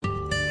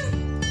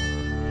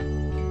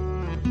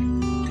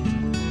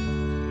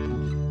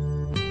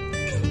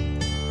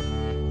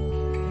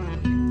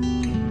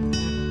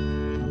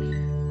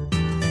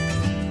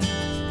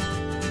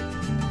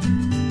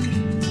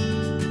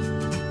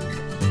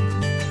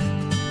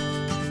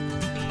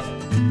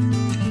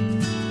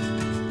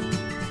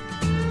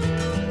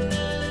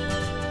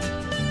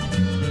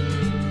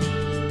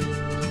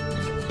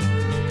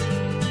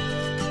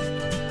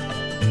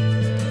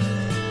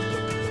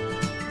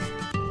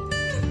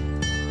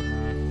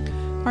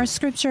Our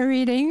scripture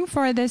reading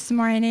for this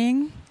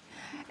morning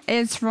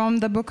is from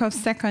the book of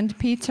 2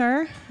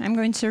 Peter. I'm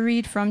going to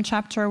read from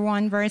chapter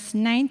 1, verse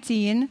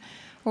 19,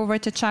 over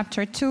to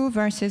chapter 2,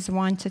 verses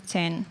 1 to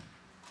 10.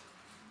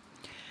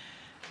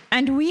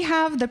 And we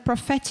have the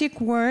prophetic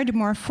word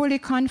more fully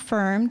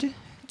confirmed,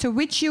 to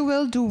which you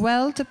will do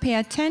well to pay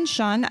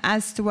attention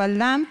as to a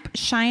lamp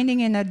shining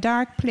in a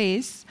dark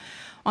place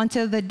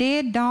until the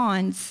day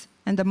dawns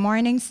and the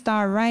morning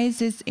star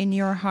rises in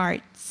your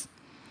hearts.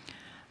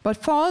 But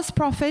false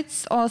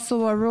prophets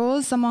also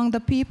arose among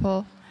the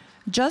people,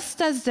 just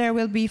as there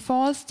will be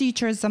false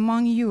teachers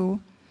among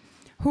you,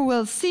 who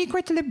will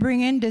secretly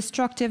bring in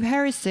destructive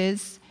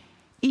heresies,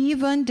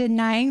 even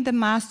denying the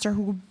master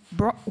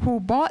who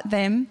bought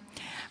them,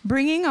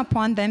 bringing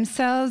upon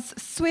themselves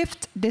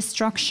swift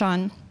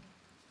destruction.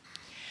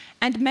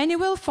 And many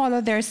will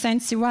follow their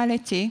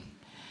sensuality,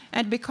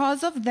 and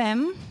because of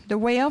them, the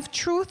way of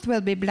truth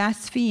will be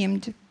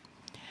blasphemed.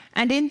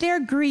 And in their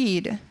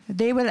greed,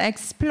 they will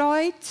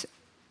exploit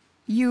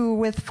you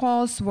with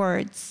false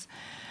words.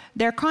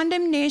 Their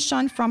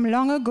condemnation from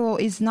long ago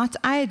is not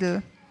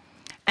idle,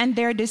 and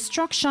their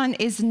destruction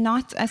is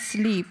not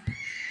asleep.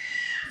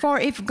 For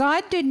if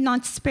God did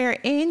not spare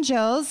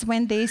angels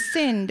when they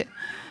sinned,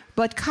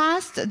 but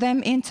cast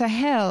them into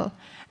hell,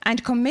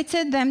 and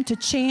committed them to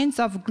chains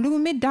of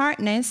gloomy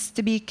darkness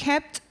to be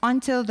kept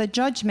until the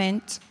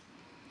judgment,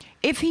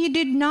 if he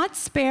did not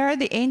spare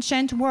the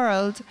ancient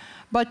world,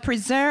 but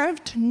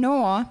preserved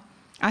Noah,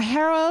 a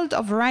herald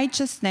of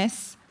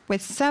righteousness,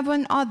 with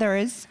 7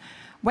 others,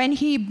 when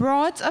he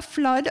brought a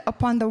flood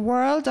upon the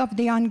world of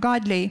the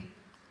ungodly,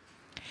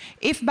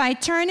 if by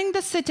turning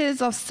the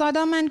cities of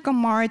Sodom and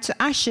Gomorrah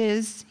to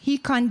ashes, he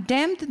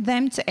condemned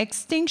them to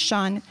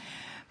extinction,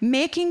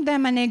 making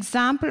them an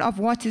example of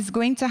what is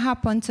going to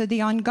happen to the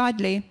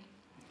ungodly,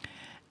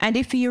 and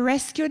if he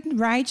rescued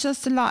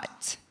righteous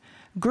Lot,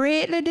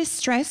 greatly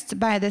distressed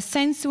by the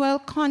sensual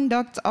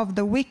conduct of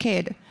the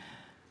wicked,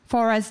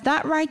 for as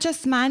that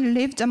righteous man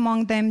lived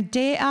among them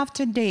day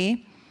after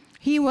day,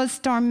 he was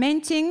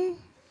tormenting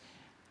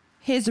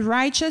his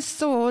righteous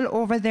soul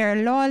over their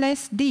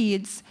lawless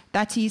deeds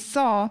that he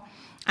saw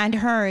and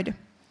heard.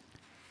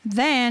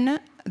 Then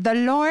the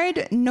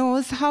Lord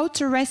knows how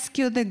to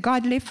rescue the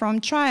godly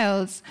from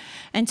trials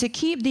and to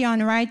keep the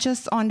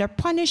unrighteous under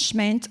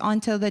punishment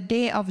until the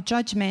day of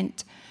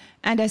judgment,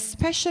 and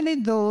especially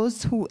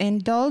those who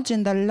indulge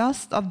in the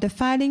lust of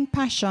defiling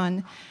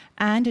passion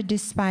and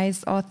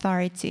despise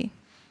authority.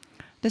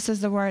 This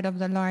is the word of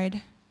the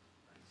Lord.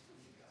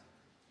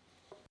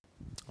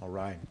 All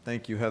right.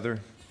 Thank you, Heather.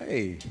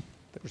 Hey,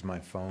 there's my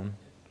phone.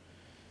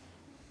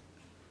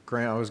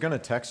 Grant, I was going to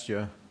text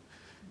you.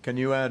 Can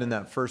you add in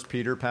that 1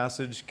 Peter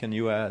passage, can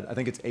you add, I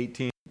think it's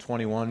 18,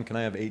 21. Can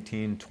I have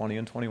 18, 20,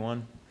 and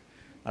 21?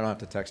 I don't have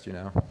to text you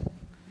now.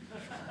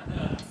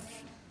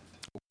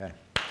 Okay.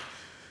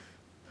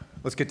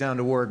 Let's get down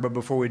to work, but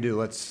before we do,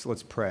 let's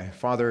pray.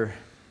 Father,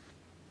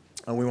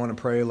 we want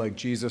to pray like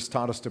Jesus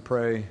taught us to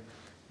pray.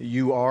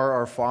 You are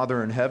our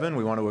Father in heaven.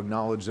 We want to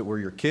acknowledge that we're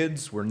your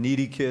kids. We're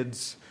needy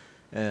kids.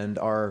 And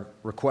our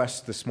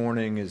request this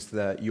morning is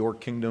that your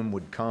kingdom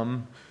would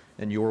come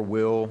and your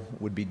will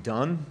would be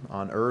done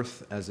on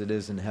earth as it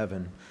is in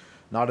heaven.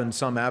 Not in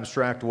some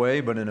abstract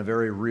way, but in a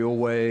very real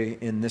way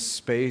in this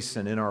space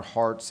and in our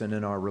hearts and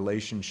in our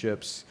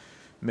relationships.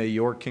 May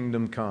your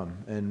kingdom come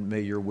and may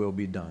your will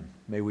be done.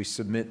 May we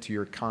submit to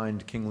your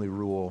kind kingly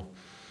rule,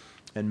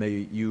 and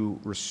may you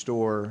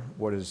restore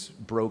what is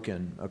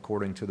broken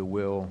according to the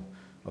will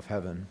of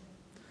heaven.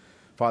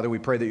 Father, we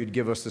pray that you'd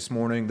give us this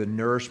morning the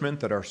nourishment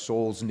that our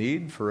souls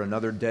need for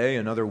another day,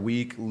 another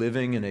week,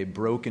 living in a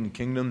broken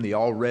kingdom, the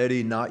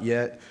already, not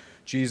yet.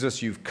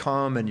 Jesus, you've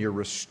come and you're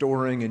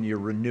restoring and you're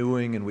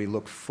renewing, and we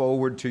look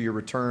forward to your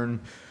return,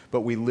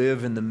 but we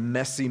live in the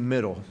messy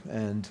middle.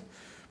 And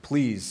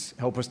please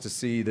help us to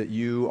see that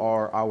you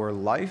are our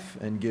life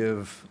and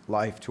give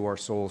life to our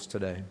souls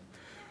today.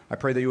 I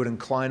pray that you would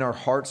incline our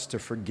hearts to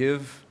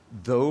forgive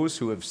those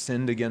who have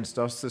sinned against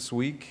us this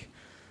week.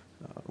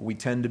 We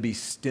tend to be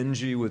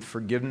stingy with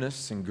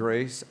forgiveness and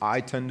grace.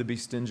 I tend to be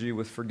stingy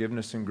with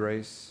forgiveness and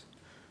grace,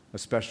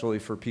 especially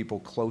for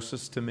people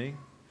closest to me.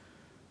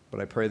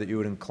 But I pray that you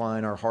would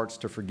incline our hearts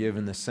to forgive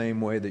in the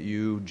same way that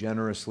you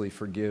generously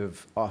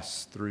forgive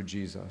us through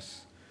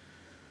Jesus.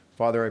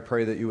 Father, I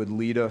pray that you would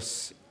lead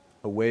us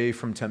away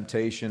from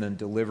temptation and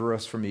deliver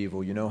us from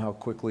evil. You know how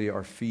quickly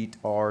our feet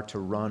are to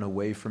run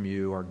away from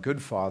you, our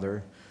good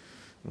Father,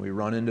 and we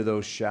run into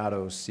those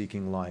shadows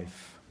seeking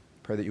life.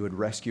 Pray that you would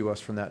rescue us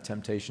from that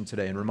temptation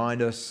today and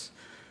remind us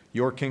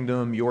your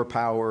kingdom, your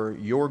power,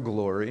 your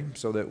glory,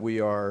 so that we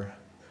are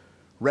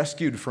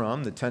rescued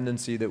from the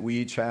tendency that we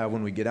each have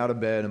when we get out of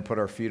bed and put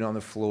our feet on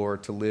the floor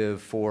to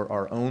live for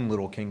our own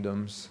little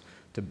kingdoms,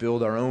 to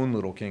build our own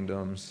little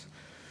kingdoms,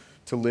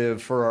 to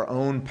live for our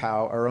own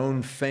power, our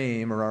own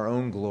fame, or our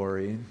own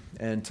glory,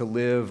 and to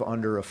live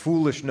under a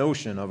foolish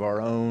notion of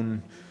our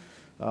own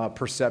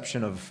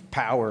perception of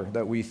power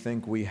that we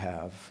think we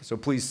have. So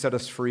please set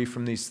us free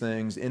from these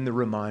things in the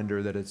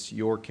reminder that it's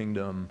your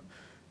kingdom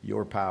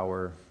your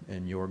power,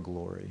 and your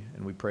glory.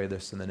 And we pray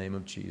this in the name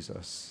of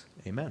Jesus.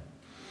 Amen.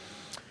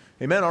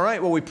 Amen. All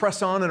right. Well, we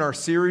press on in our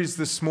series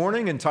this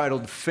morning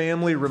entitled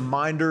Family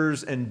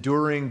Reminders,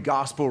 Enduring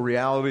Gospel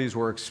Realities.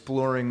 We're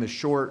exploring the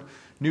short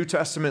New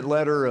Testament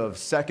letter of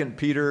 2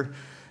 Peter.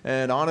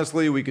 And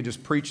honestly, we could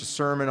just preach a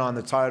sermon on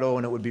the title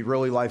and it would be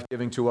really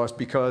life-giving to us,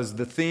 because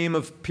the theme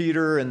of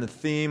Peter and the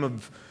theme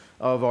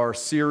of our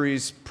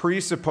series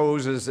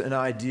presupposes an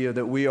idea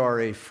that we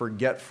are a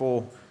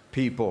forgetful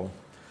people.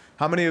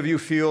 How many of you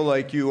feel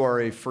like you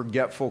are a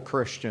forgetful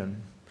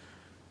Christian?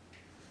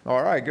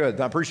 All right, good.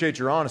 I appreciate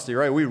your honesty,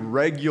 right? We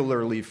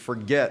regularly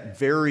forget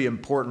very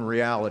important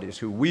realities: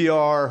 who we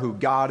are, who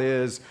God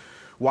is,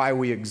 why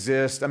we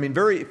exist. I mean,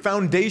 very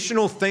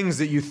foundational things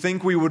that you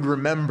think we would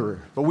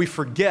remember, but we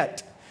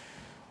forget.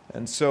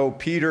 And so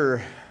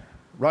Peter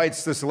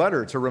writes this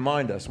letter to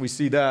remind us. We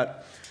see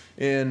that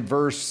in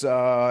verse,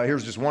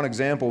 here's just one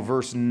example,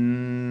 verse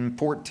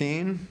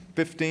 14,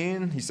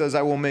 15. He says,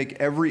 I will make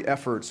every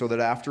effort so that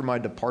after my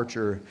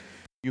departure,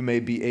 you may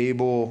be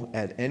able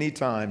at any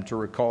time to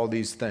recall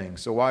these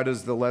things. So why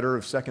does the letter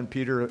of 2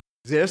 Peter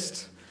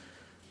exist?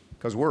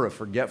 Because we're a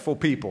forgetful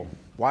people.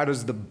 Why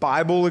does the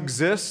Bible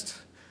exist?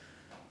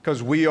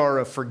 Because we are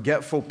a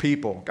forgetful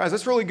people. Guys,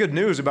 that's really good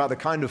news about the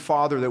kind of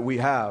father that we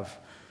have.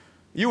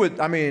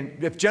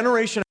 If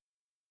generation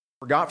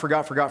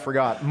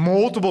forgot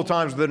multiple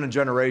times within a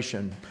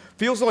generation,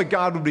 feels like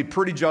God would be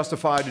pretty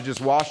justified to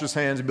just wash his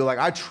hands and be like,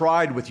 I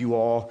tried with you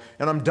all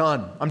and I'm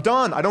done.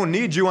 I don't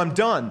need you. I'm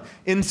done.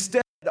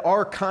 Instead,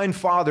 our kind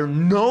Father,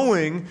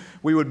 knowing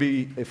we would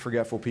be a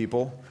forgetful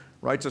people,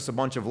 writes us a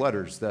bunch of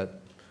letters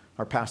that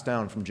are passed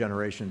down from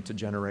generation to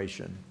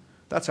generation.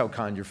 That's how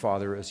kind your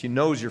Father is. He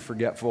knows you're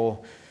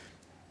forgetful,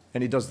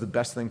 and he does the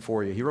best thing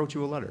for you. He wrote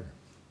you a letter.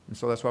 And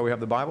so that's why we have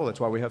the Bible. That's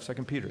why we have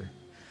 2 Peter.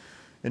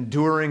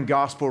 Enduring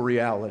gospel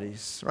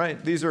realities,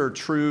 right? These are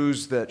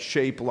truths that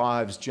shape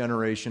lives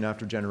generation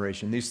after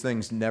generation. These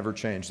things never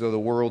change. Though the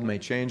world may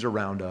change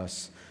around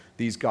us,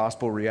 these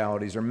gospel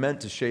realities are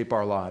meant to shape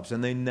our lives,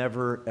 and they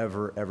never,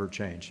 ever, ever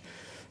change.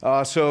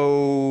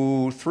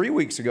 So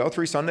 3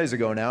 Sundays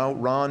ago now,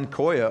 Ron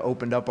Koya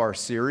opened up our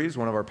series.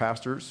 One of our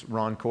pastors,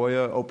 Ron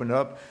Koya, opened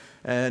up,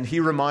 and he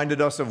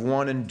reminded us of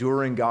one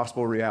enduring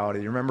gospel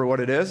reality. You remember what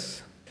it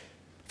is?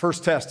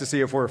 First test to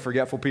see if we're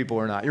forgetful people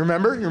or not. You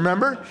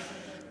remember?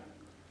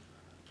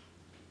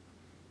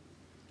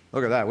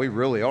 Look at that. We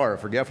really are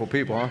forgetful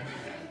people, huh?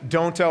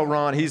 Don't tell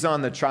Ron. He's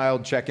on the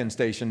child check-in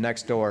station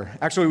next door.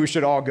 Actually, we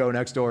should all go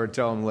next door and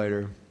tell him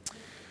later.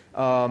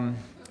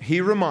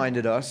 He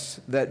reminded us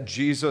that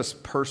Jesus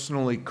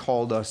personally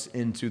called us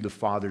into the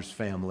Father's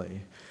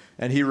family.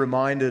 And he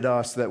reminded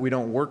us that we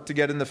don't work to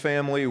get in the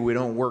family, we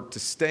don't work to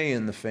stay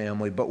in the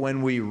family, but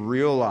when we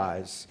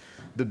realize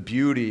the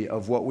beauty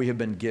of what we have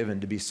been given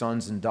to be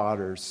sons and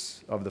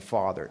daughters of the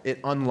Father, it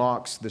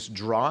unlocks this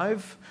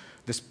drive,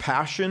 this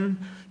passion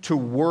to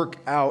work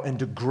out and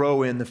to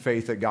grow in the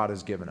faith that God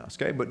has given us,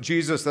 okay? But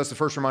Jesus, that's the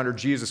first reminder,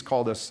 Jesus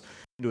called us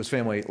into his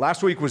family.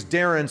 Last week was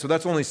Darren, so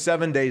that's only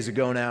 7 days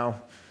ago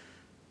now.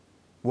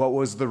 What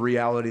was the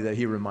reality that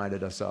he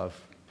reminded us of?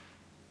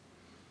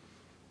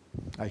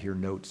 I hear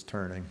notes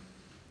turning.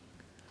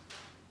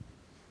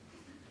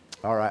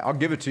 All right, I'll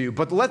give it to you.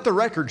 But let the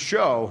record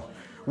show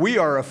we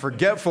are a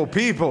forgetful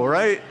people,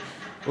 right?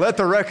 Let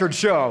the record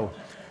show.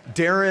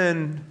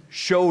 Darren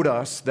showed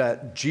us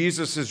that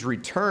Jesus is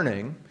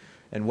returning,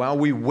 and while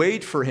we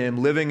wait for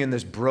him living in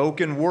this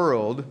broken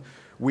world,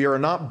 we are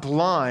not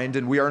blind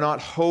and we are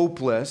not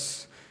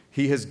hopeless.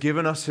 He has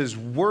given us his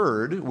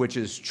word, which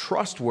is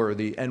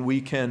trustworthy, and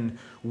we can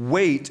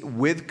wait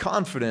with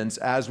confidence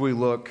as we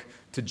look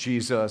to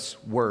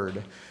Jesus'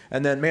 word.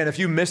 And then, man, if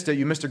you missed it,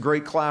 you missed a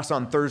great class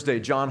on Thursday.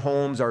 John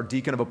Holmes, our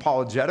deacon of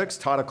apologetics,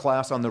 taught a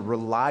class on the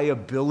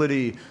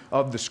reliability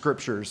of the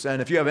scriptures.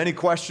 And if you have any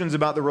questions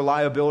about the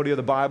reliability of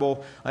the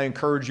Bible, I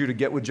encourage you to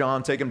get with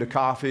John, take him to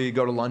coffee,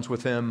 go to lunch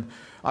with him.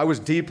 I was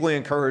deeply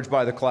encouraged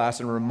by the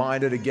class and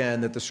reminded again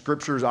that the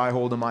scriptures I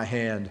hold in my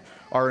hand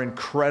are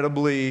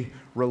incredibly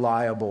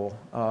reliable.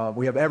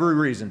 We have every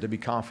reason to be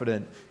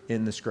confident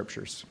in the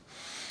scriptures.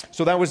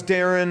 So that was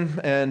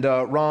Darren and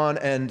Ron,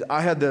 and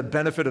I had the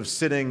benefit of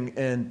sitting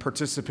and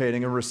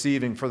participating and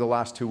receiving for the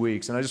last 2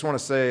 weeks. And I just want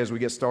to say as we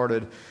get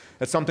started,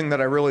 it's something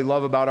that I really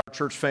love about our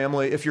church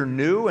family. If you're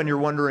new and you're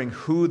wondering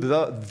who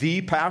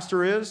the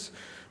pastor is,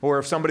 or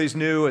if somebody's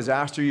new, has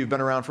asked you, you've been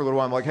around for a little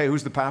while, I'm like, hey,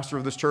 who's the pastor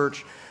of this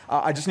church?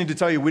 I just need to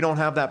tell you, we don't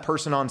have that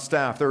person on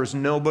staff. There is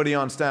nobody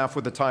on staff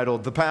with the title,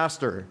 the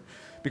pastor.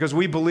 Because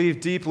we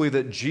believe deeply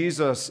that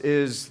Jesus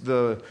is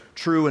the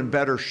true and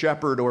better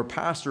shepherd or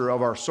pastor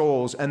of our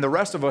souls, and the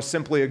rest of us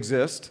simply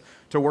exist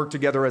to work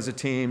together as a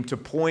team to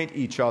point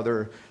each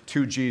other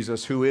to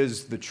Jesus, who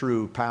is the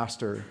true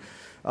pastor.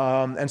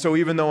 And so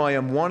even though I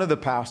am one of the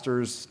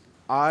pastors,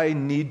 I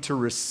need to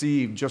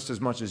receive just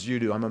as much as you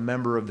do. I'm a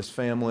member of this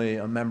family,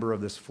 a member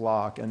of this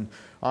flock, and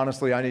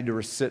honestly, I need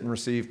to sit and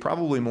receive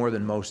probably more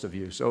than most of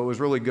you. So it was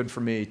really good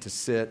for me to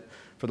sit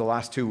for the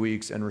last 2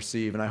 weeks and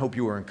receive, and I hope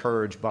you were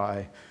encouraged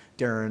by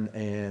Darren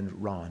and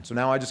Ron. So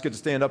now I just get to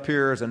stand up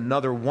here as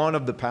another one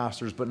of the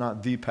pastors, but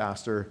not the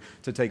pastor,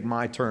 to take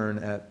my turn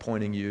at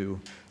pointing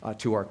you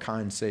to our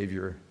kind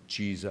Savior,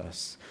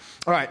 Jesus.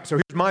 All right, so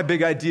here's my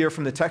big idea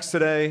from the text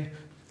today.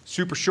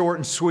 Super short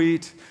and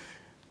sweet,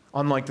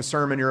 unlike the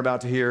sermon you're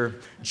about to hear.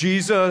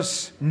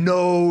 Jesus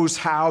knows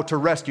how to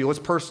rescue. Let's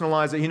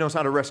personalize it. He knows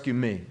how to rescue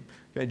me.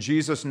 Okay,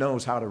 Jesus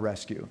knows how to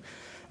rescue.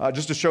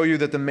 Just to show you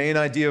that the main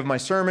idea of my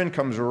sermon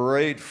comes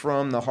right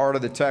from the heart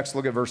of the text,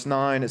 look at verse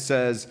 9. It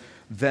says,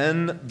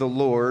 then the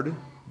Lord,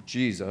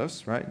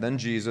 Jesus, right? Then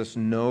Jesus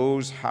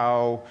knows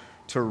how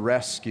to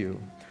rescue.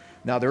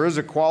 Now, there is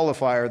a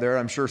qualifier there.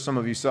 I'm sure some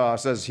of you saw. It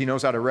says he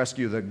knows how to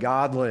rescue the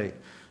godly.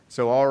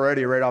 So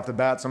already, right off the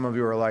bat, some of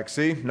you are like,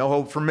 see, no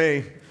hope for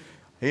me.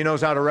 He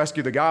knows how to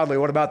rescue the godly.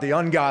 What about the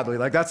ungodly?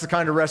 Like, that's the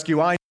kind of rescue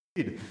I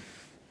need.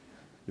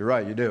 You're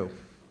right, you do.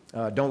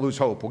 Don't lose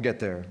hope. We'll get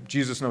there.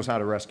 Jesus knows how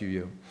to rescue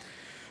you.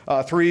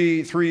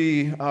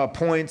 Three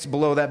points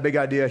below that big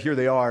idea. Here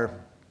they are.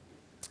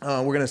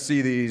 We're going to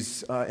see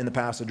these in the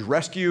passage.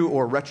 Rescue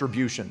or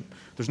retribution.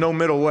 There's no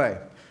middle way.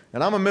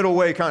 And I'm a middle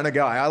way kind of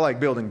guy. I like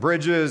building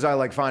bridges. I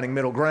like finding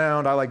middle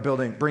ground. I like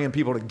bringing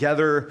people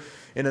together.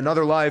 In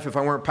another life, if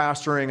I weren't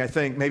pastoring, I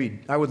think maybe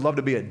I would love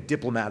to be a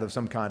diplomat of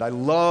some kind. I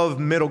love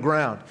middle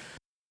ground.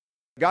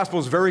 The gospel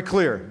is very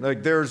clear.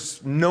 Like,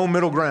 there's no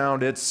middle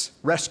ground. It's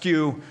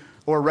rescue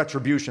or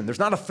retribution. There's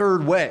not a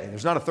third way.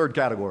 There's not a third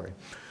category.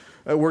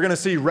 We're going to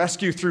see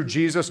rescue through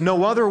Jesus.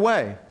 No other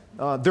way.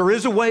 There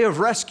is a way of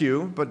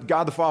rescue, but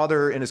God the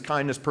Father in his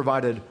kindness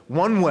provided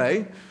one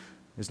way.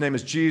 His name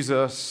is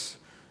Jesus,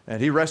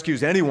 and he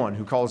rescues anyone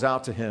who calls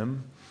out to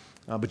him.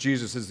 But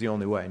Jesus is the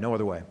only way. No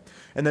other way.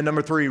 And then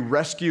number 3,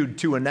 rescued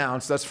to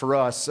announce. That's for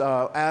us.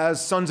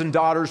 As sons and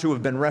daughters who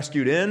have been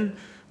rescued in,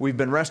 we've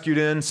been rescued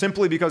in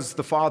simply because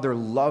the Father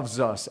loves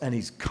us and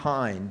he's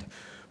kind.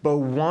 But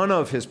one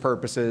of his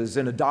purposes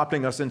in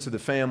adopting us into the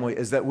family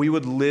is that we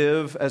would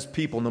live as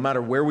people, no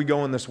matter where we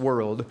go in this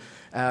world,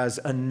 as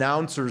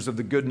announcers of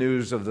the good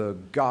news of the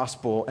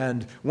gospel.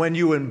 And when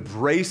you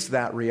embrace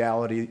that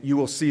reality, you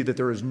will see that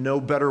there is no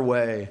better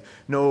way,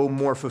 no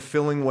more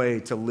fulfilling way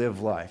to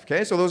live life.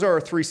 Okay, so those are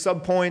our 3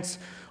 subpoints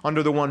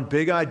under the one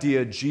big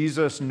idea: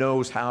 Jesus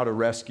knows how to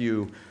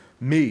rescue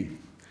me.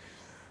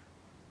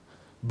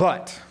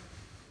 But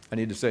I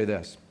need to say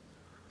this.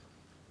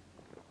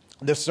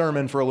 This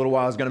sermon for a little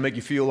while is going to make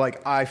you feel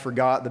like I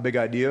forgot the big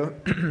idea,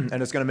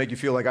 and it's going to make you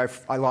feel like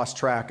I lost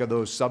track of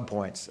those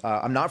subpoints.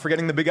 I'm not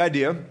forgetting the big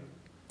idea,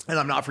 and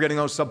I'm not forgetting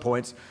those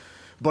subpoints,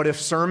 but if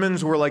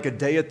sermons were like a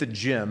day at the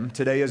gym,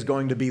 today is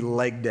going to be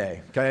leg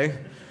day, okay?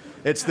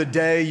 It's the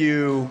day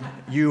you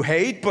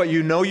hate, but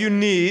you know you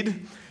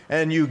need,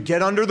 and you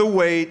get under the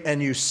weight,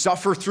 and you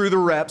suffer through the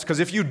reps, because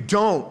if you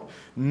don't,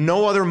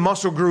 no other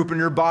muscle group in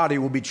your body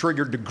will be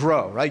triggered to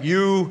grow, right?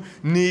 You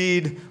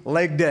need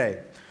leg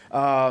day.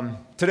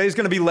 Today's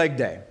going to be leg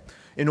day.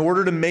 In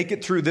order to make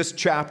it through this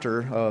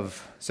chapter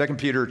of 2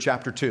 Peter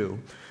chapter 2,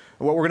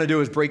 what we're going to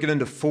do is break it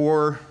into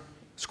 4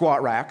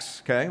 squat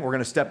racks, okay? We're going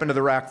to step into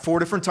the rack 4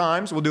 different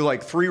times. We'll do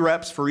like 3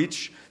 reps for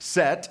each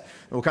set.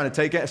 We'll kind of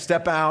take a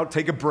step out,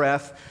 take a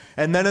breath,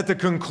 and then at the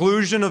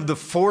conclusion of the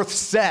 4th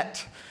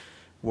set,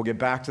 we'll get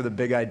back to the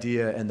big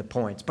idea and the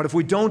points. But if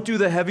we don't do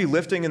the heavy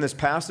lifting in this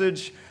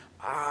passage,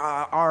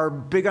 our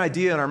big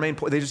idea and our main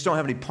point, they just don't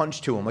have any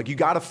punch to them. Like, you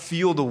got to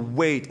feel the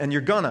weight, and you're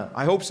gonna.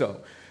 I hope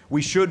so.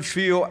 We should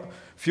feel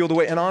the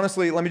weight. And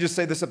honestly, let me just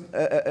say this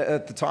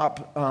at the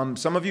top.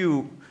 Some of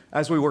you,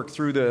 as we work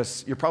through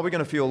this, you're probably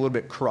going to feel a little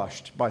bit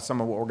crushed by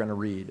some of what we're going to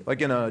read,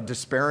 like in a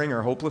despairing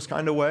or hopeless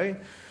kind of way.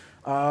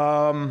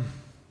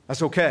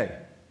 That's okay.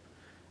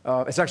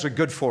 It's actually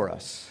good for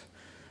us.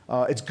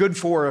 It's good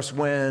for us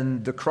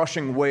when the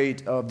crushing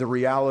weight of the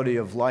reality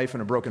of life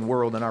in a broken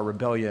world and our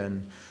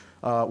rebellion,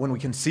 when we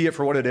can see it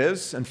for what it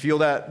is and feel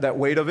that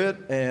weight of it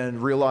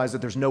and realize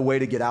that there's no way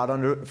to get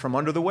out from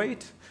under the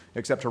weight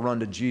except to run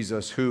to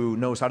Jesus, who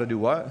knows how to do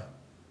what?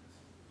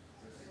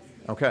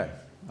 Okay.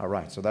 All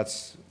right. So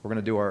we're going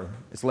to do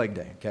it's leg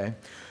day, okay?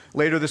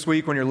 Later this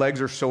week when your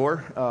legs are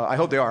sore, I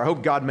hope they are. I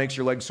hope God makes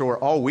your legs sore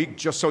all week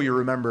just so you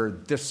remember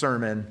this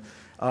sermon.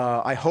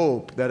 I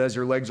hope that as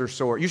your legs are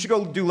sore, you should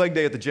go do leg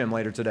day at the gym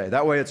later today.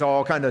 That way it's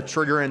all kind of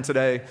triggering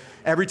today.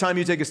 Every time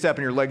you take a step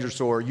and your legs are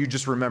sore, you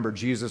just remember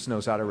Jesus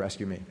knows how to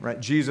rescue me, right?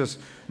 Jesus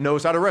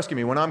knows how to rescue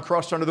me. When I'm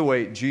crushed under the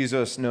weight,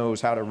 Jesus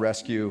knows how to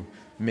rescue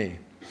me.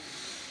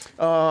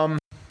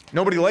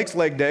 Nobody likes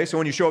leg day, so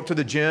when you show up to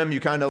the gym,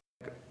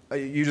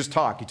 you just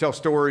talk, you tell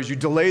stories, you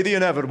delay the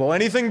inevitable,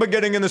 anything but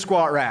getting in the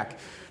squat rack.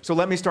 So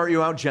let me start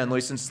you out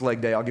gently. Since it's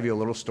leg day, I'll give you a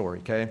little story,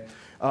 okay?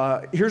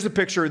 Here's a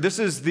picture. This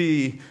is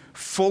the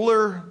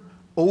Fuller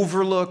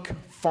Overlook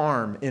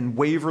Farm in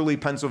Waverly,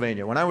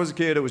 Pennsylvania. When I was a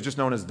kid, it was just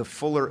known as the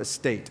Fuller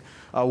Estate.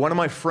 One of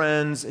my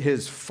friends,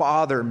 his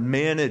father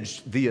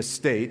managed the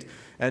estate,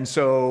 and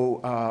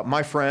so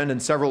my friend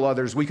and several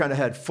others, we kind of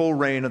had full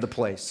reign of the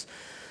place.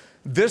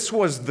 This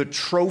was the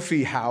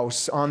trophy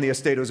house on the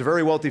estate. It was a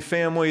very wealthy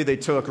family. They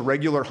took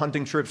regular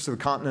hunting trips to the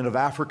continent of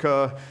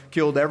Africa,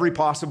 killed every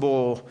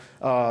possible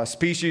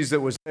species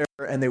that was there,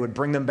 and they would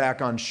bring them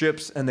back on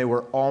ships, and they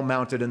were all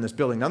mounted in this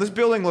building. Now, this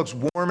building looks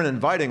warm and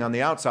inviting on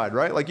the outside,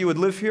 right? Like you would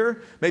live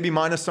here, maybe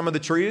minus some of the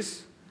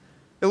trees.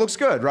 It looks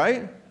good,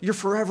 right? You're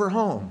forever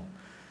home.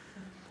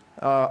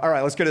 All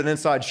right, let's get an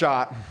inside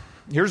shot.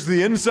 Here's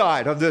the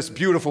inside of this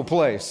beautiful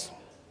place.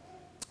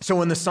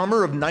 So in the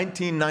summer of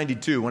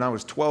 1992, when I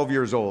was 12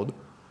 years old,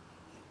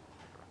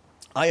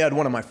 I had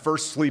one of my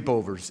first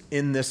sleepovers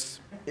in this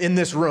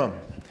room.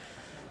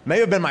 May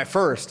have been my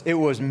first. It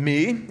was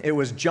me. It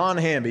was John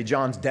Hamby.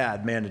 John's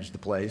dad managed the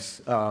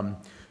place.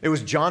 It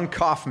was John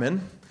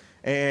Kaufman,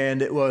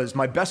 and it was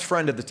my best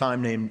friend at the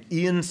time named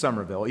Ian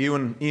Somerville.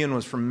 Ian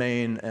was from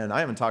Maine, and I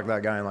haven't talked to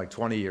that guy in like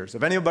 20 years.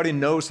 If anybody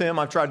knows him,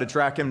 I've tried to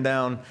track him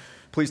down.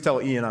 Please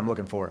tell Ian I'm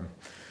looking for him.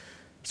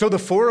 So the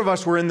four of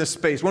us were in this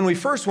space. When we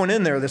first went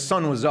in there, the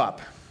sun was up.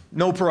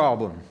 No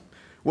problem.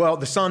 Well,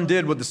 the sun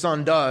did what the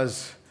sun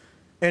does,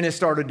 and it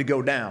started to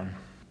go down.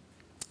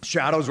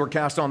 Shadows were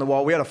cast on the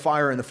wall. We had a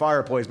fire in the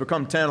fireplace. But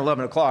come 10,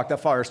 11 o'clock, that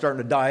fire's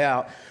starting to die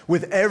out.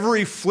 With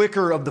every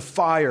flicker of the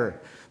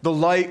fire, the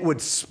light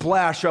would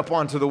splash up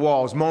onto the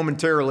walls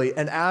momentarily.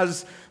 And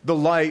as the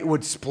light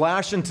would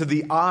splash into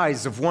the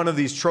eyes of one of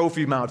these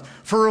trophy mounts,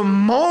 for a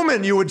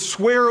moment you would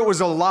swear it was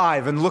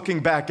alive and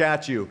looking back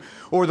at you.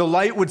 Or the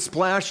light would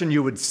splash and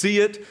you would see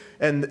it,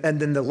 and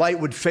then the light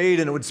would fade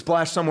and it would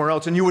splash somewhere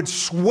else. And you would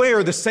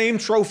swear the same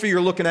trophy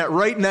you're looking at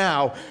right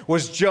now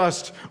was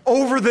just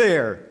over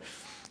there.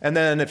 And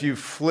then if you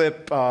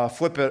flip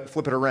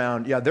it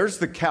around, yeah, there's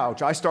the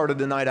couch. I started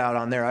the night out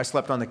on there. I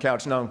slept on the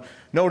couch. Now,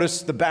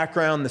 notice the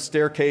background, the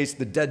staircase,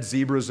 the dead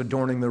zebras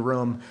adorning the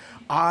room.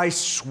 I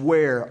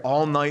swear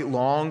all night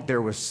long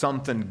there was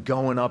something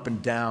going up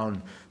and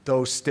down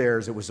those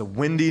stairs. It was a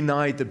windy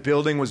night. The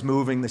building was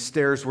moving. The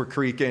stairs were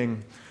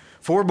creaking.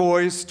 4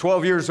 boys,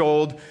 12 years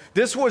old.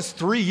 This was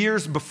 3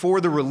 years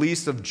before the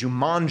release of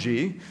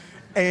Jumanji,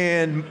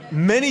 and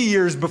many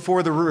years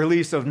before the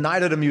release of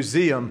Night at a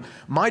Museum.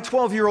 My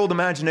 12-year-old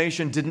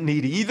imagination didn't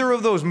need either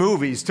of those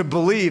movies to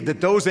believe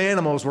that those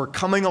animals were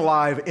coming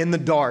alive in the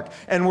dark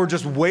and were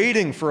just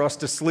waiting for us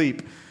to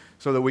sleep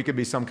so that we could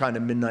be some kind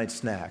of midnight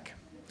snack.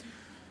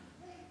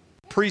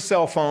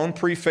 Pre-cell phone,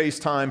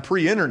 pre-FaceTime,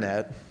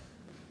 pre-internet,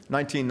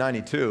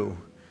 1992.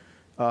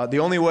 The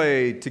only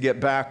way to get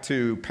back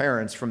to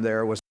parents from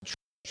there was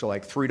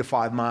like 3 to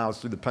 5 miles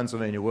through the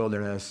Pennsylvania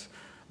wilderness.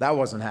 That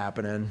wasn't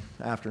happening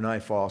after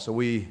nightfall, so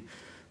we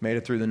made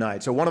it through the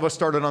night. So one of us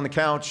started on the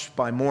couch.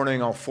 By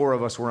morning, all 4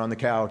 of us were on the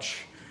couch.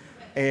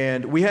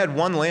 And we had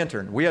one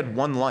lantern. We had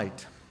one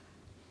light.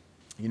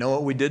 You know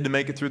what we did to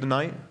make it through the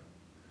night?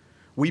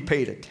 We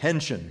paid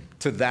attention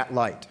to that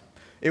light.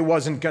 It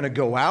wasn't going to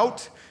go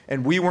out,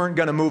 and we weren't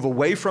going to move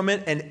away from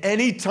it. And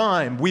any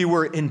time we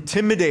were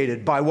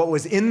intimidated by what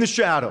was in the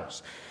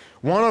shadows,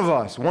 one of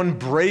us, one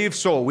brave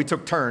soul, we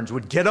took turns,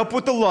 would get up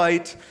with the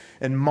light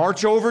and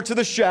march over to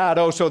the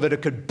shadow so that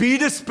it could be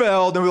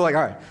dispelled. And we were like,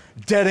 all right,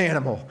 dead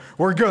animal,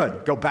 we're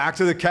good. Go back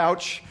to the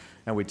couch,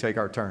 and we take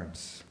our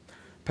turns.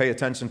 Pay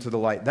attention to the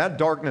light. That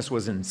darkness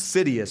was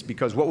insidious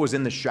because what was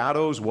in the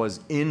shadows was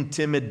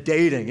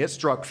intimidating. It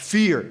struck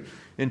fear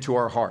into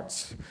our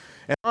hearts.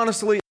 And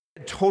honestly, I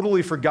had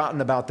totally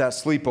forgotten about that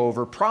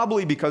sleepover,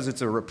 probably because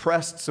it's a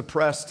repressed,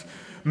 suppressed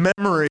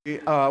memory,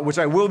 which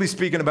I will be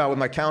speaking about with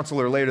my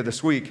counselor later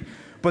this week.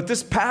 But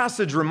this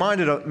passage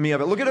reminded me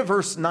of it. Look at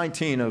verse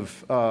 19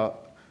 of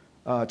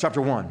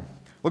chapter 1.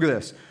 Look at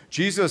this.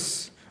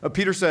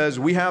 Peter says,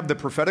 we have the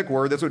prophetic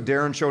word. That's what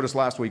Darren showed us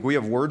last week. We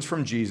have words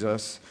from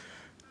Jesus.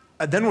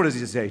 And then what does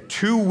he say?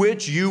 To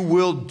which you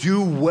will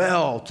do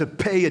well to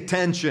pay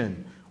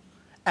attention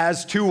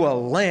as to a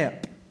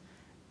lamp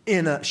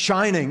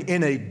shining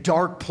in a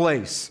dark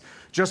place.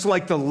 Just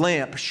like the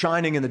lamp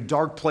shining in the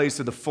dark place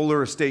of the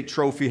Fuller Estate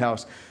trophy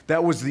house.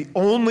 That was the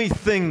only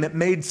thing that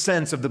made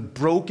sense of the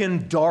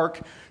broken,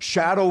 dark,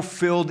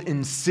 shadow-filled,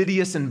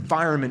 insidious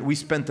environment we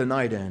spent the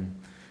night in.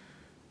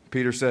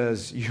 Peter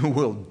says, you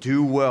will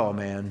do well,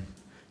 man,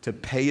 to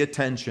pay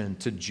attention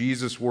to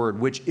Jesus' word,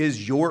 which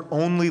is your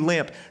only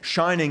lamp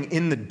shining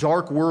in the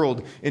dark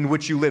world in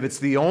which you live. It's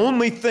the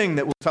only thing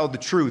that will tell the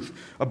truth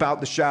about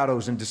the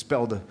shadows and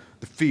dispel the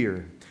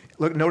fear.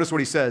 Look, notice what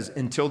he says,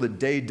 until the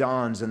day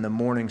dawns and the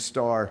morning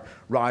star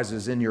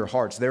rises in your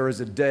hearts. There is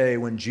a day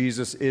when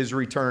Jesus is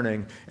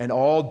returning and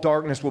all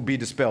darkness will be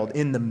dispelled.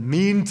 In the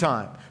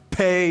meantime,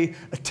 pay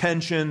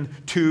attention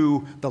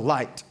to the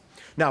light.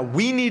 Now,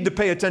 we need to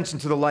pay attention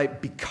to the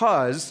light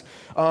because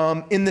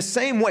in the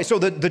same way, so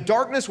the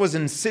darkness was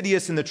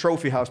insidious in the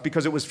trophy house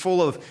because it was full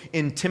of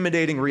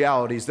intimidating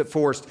realities that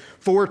forced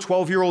 4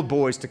 12-year-old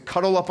boys to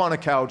cuddle up on a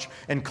couch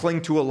and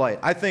cling to a light.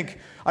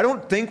 I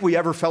don't think we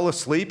ever fell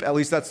asleep. At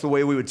least that's the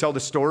way we would tell the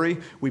story.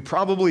 We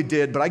probably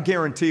did, but I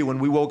guarantee when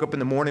we woke up in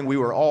the morning, we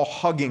were all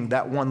hugging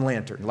that one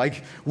lantern.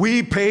 Like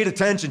we paid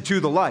attention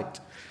to the light.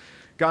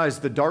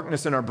 Guys, the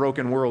darkness in our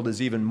broken world is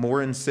even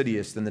more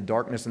insidious than the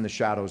darkness and the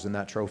shadows in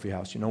that trophy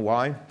house. You know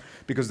why?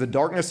 Because the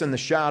darkness and the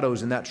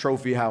shadows in that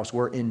trophy house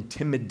were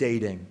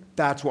intimidating.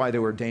 That's why they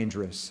were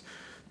dangerous.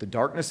 The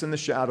darkness and the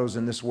shadows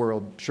in this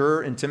world,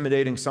 sure,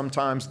 intimidating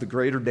sometimes. The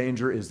greater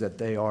danger is that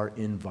they are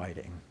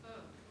inviting.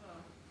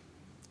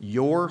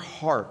 Your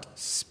heart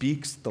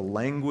speaks the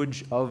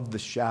language of the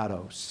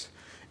shadows,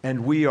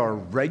 and we are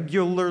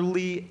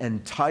regularly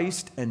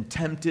enticed and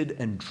tempted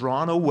and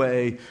drawn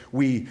away.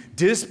 We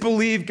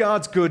disbelieve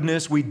God's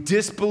goodness. We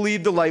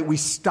disbelieve the light. We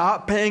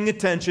stop paying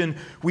attention.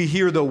 We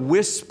hear the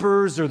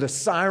whispers or the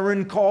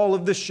siren call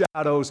of the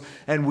shadows,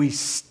 and we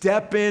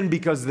step in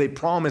because they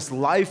promise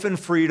life and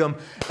freedom,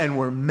 and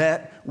we're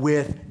met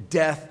with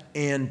death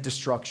and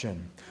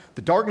destruction.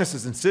 The darkness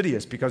is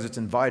insidious because it's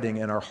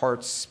inviting, and our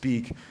hearts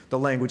speak the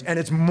language. And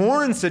it's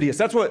more insidious.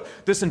 That's what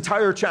this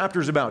entire chapter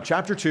is about.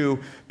 Chapter 2,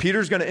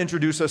 Peter's going to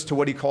introduce us to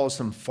what he calls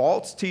some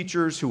false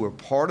teachers who are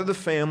part of the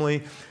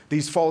family.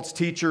 These false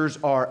teachers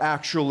are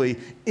actually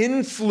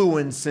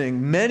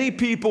influencing many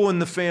people in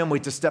the family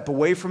to step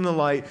away from the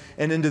light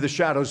and into the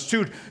shadows.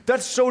 Dude,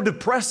 that's so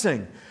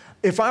depressing.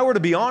 If I were to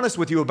be honest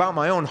with you about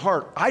my own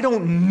heart, I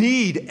don't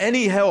need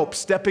any help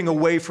stepping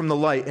away from the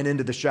light and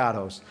into the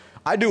shadows.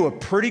 I do a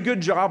pretty good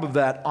job of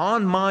that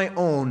on my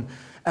own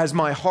as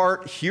my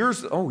heart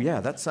hears, oh yeah,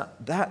 that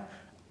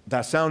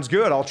sounds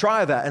good. I'll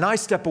try that. And I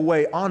step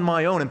away on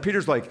my own. And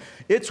Peter's like,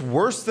 it's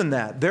worse than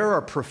that. There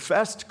are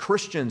professed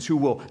Christians who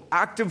will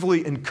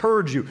actively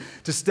encourage you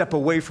to step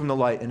away from the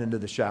light and into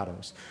the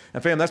shadows.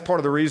 And fam, that's part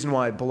of the reason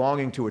why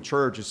belonging to a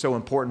church is so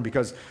important,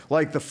 because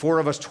like the 4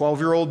 of us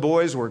 12-year-old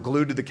boys were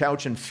glued to the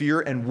couch in fear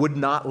and would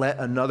not let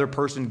another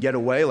person get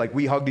away. Like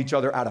we hugged each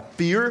other out of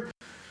fear.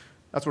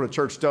 That's what a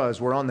church does.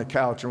 We're on the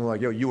couch and we're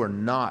like, yo, you are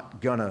not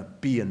going to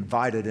be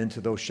invited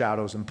into those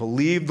shadows and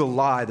believe the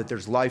lie that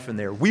there's life in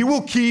there. We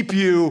will keep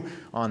you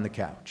on the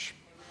couch.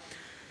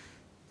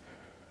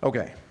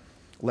 Okay,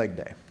 leg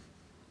day.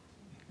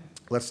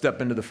 Let's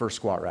step into the first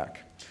squat rack.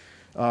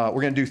 We're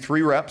going to do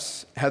 3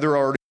 reps. Heather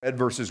already read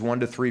verses 1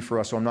 to 3 for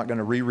us, so I'm not going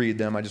to reread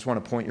them. I just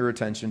want to point your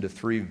attention to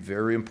 3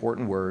 very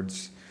important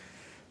words.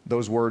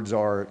 Those words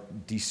are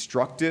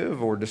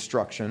destructive or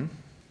destruction,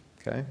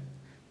 okay?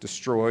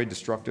 Destroy,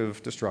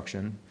 destructive,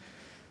 destruction.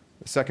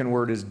 The second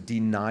word is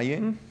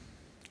denying.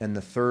 And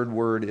the third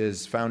word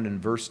is found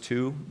in verse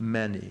 2,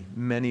 many.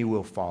 Many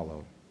will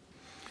follow.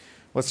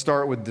 Let's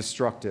start with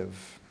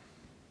destructive.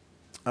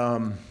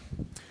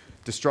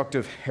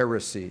 Destructive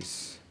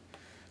heresies.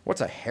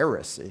 What's a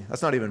heresy?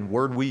 That's not even a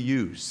word we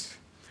use.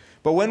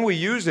 But when we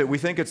use it, we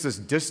think it's this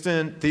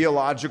distant,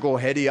 theological,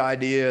 heady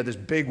idea, this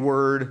big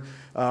word,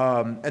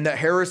 and that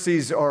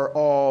heresies are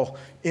all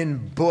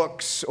in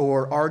books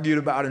or argued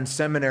about in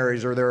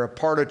seminaries, or they're a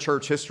part of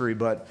church history,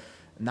 but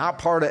not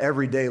part of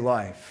everyday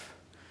life.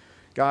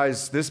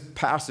 Guys, this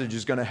passage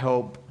is going to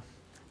help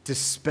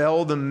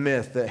dispel the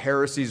myth that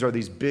heresies are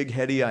these big,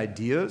 heady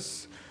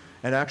ideas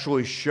and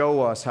actually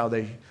show us how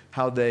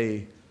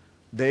they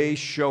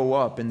show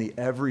up in the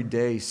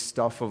everyday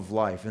stuff of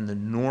life, in the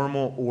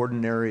normal,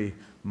 ordinary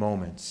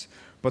moments.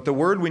 But the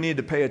word we need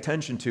to pay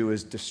attention to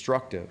is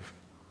destructive.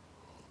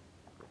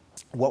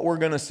 What we're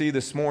going to see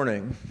this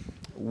morning,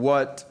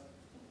 what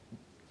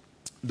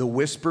the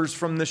whispers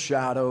from the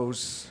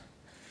shadows,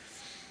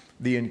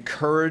 the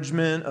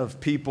encouragement of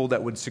people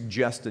that would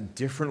suggest a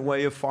different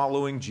way of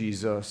following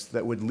Jesus,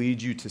 that would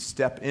lead you to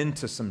step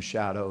into some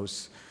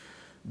shadows,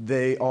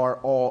 they are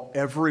all,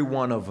 every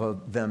one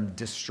of them,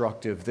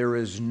 destructive. There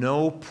is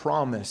no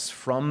promise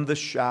from the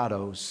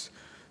shadows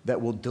that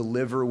will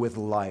deliver with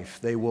life.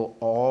 They will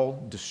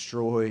all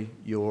destroy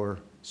your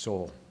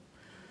soul.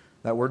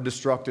 That word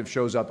destructive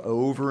shows up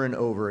over and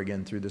over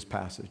again through this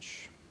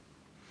passage.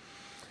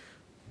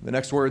 The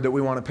next word that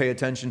we want to pay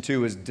attention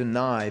to is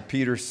deny.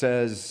 Peter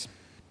says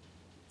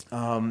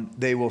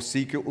they will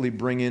secretly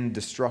bring in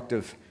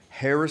destructive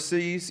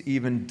heresies,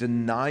 even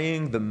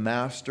denying the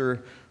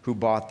master who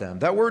bought them.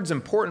 That word's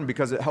important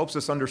because it helps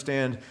us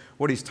understand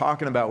what he's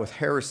talking about with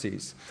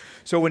heresies.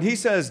 So when he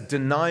says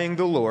denying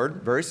the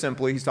Lord, very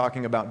simply, he's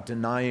talking about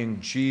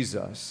denying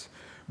Jesus.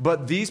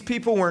 But these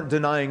people weren't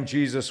denying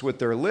Jesus with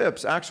their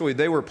lips. Actually,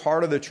 they were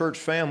part of the church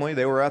family.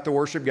 They were at the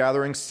worship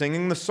gathering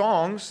singing the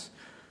songs,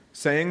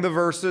 saying the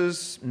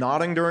verses,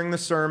 nodding during the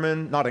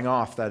sermon, nodding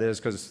off, that is,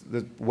 because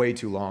it's way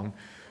too long,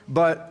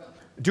 but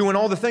doing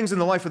all the things in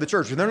the life of the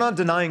church. And they're not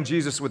denying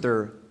Jesus with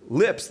their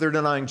lips, they're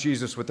denying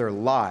Jesus with their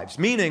lives.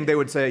 Meaning they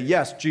would say,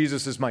 yes,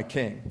 Jesus is my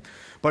king.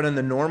 But in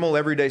the normal,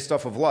 everyday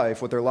stuff of life,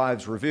 what their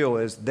lives reveal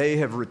is they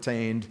have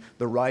retained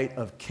the right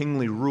of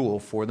kingly rule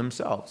for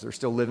themselves. They're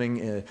still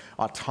living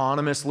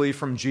autonomously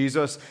from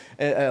Jesus,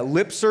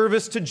 lip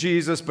service to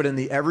Jesus, but in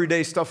the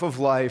everyday stuff of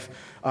life,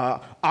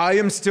 I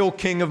am still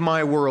king of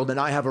my world, and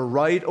I have a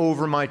right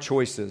over my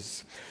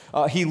choices.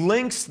 He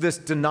links this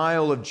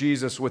denial of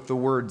Jesus with the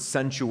word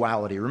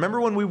sensuality.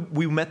 Remember when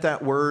we met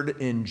that word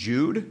in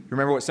Jude?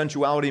 Remember what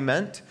sensuality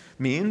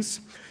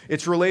means?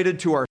 It's related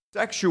to our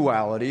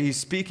sexuality. He's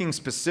speaking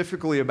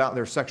specifically about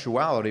their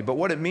sexuality, but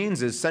what it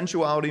means is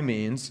sensuality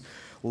means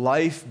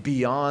life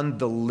beyond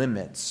the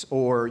limits,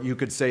 or you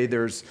could say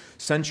there's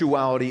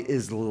sensuality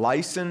is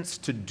license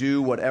to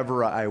do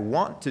whatever I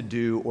want to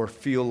do or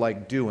feel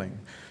like doing.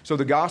 So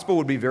the gospel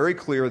would be very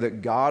clear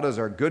that God as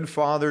our good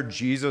Father,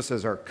 Jesus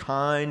as our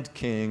kind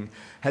King,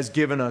 has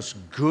given us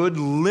good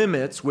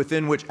limits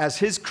within which, as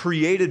his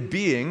created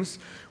beings,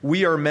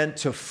 we are meant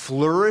to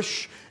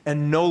flourish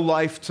and know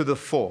life to the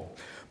full.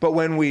 But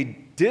when we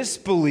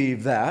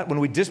disbelieve that, when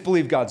we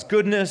disbelieve God's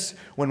goodness,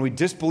 when we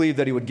disbelieve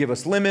that he would give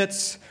us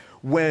limits,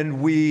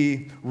 when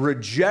we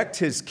reject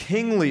his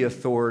kingly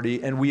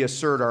authority and we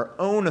assert our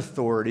own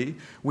authority,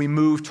 we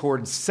move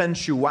towards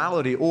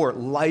sensuality or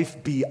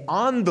life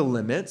beyond the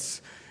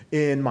limits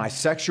in my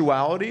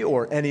sexuality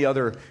or any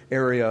other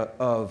area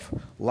of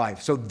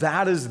life. So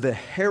that is the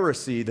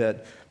heresy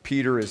that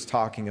Peter is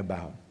talking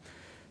about.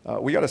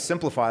 We got to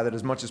simplify that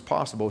as much as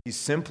possible. He's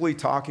simply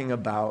talking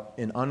about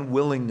an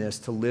unwillingness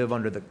to live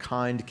under the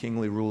kind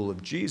kingly rule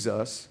of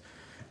Jesus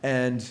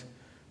and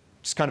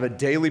just kind of a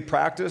daily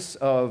practice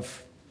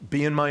of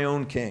being my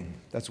own king.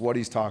 That's what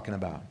he's talking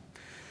about.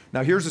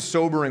 Now, here's a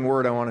sobering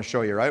word I want to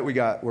show you, right?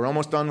 We're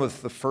almost done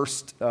with the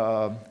first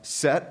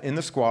set in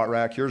the squat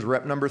rack. Here's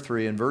rep number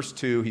 3. In verse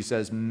 2, he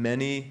says,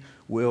 many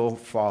will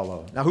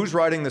follow. Now, who's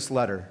writing this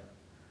letter?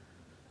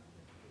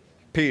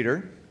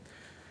 Peter.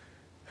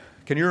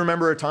 Can you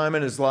remember a time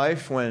in his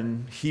life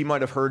when he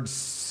might have heard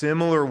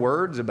similar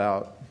words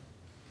about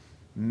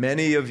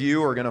many of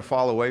you are going to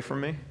fall away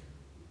from me?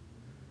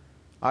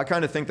 I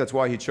kind of think that's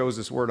why he chose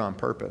this word on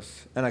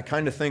purpose. And I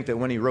kind of think that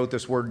when he wrote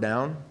this word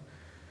down,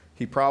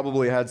 he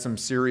probably had some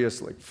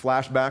serious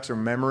flashbacks or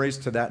memories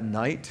to that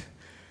night.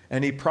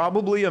 And he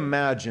probably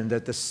imagined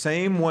that the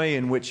same way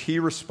in which he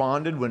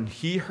responded when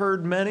he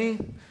heard many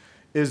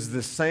is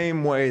the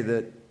same way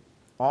that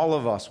all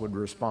of us would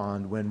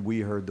respond when we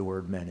heard the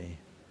word many.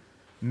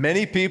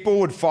 Many people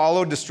would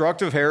follow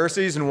destructive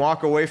heresies and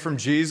walk away from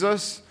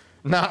Jesus.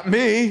 Not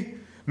me.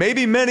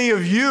 Maybe many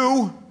of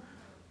you.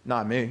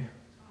 Not me.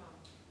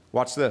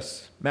 Watch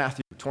this.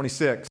 Matthew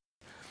 26.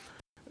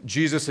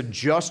 Jesus had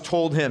just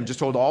told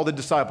all the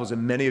disciples that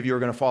many of you are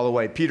going to fall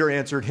away. Peter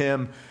answered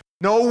him,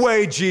 no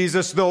way,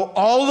 Jesus, though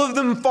all of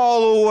them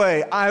fall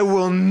away, I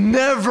will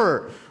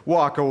never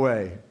walk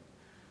away.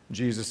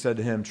 Jesus said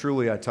to him,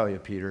 truly I tell you,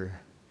 Peter,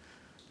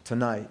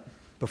 tonight,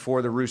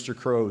 before the rooster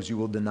crows, you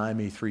will deny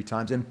me 3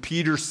 times. And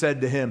Peter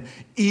said to him,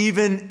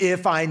 even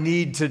if I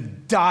need to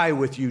die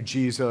with you,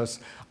 Jesus,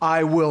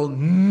 I will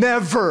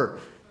never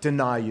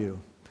deny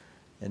you.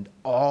 And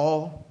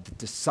all the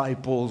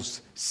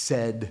disciples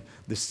said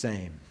the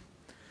same.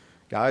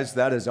 Guys,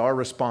 that is our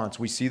response.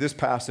 We see this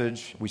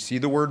passage, we see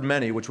the word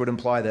many, which would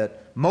imply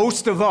that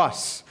most of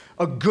us,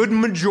 a good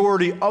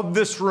majority of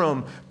this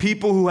room,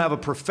 people who have a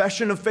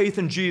profession of faith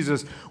in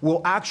Jesus,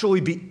 will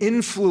actually be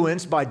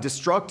influenced by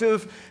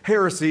destructive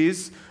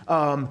heresies,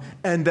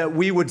 and that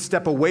we would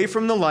step away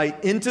from the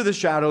light into the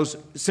shadows,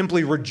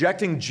 simply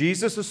rejecting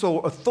Jesus'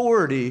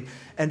 authority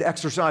and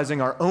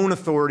exercising our own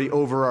authority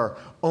over our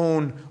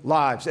own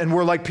lives. And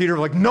we're like Peter,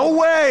 like, no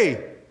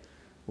way!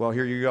 Well,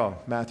 here you go,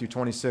 Matthew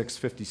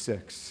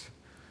 26:56.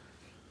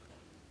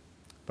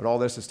 But all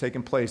this has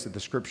taken place that the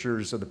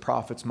scriptures of the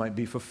prophets might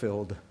be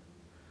fulfilled.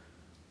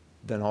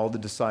 Then all the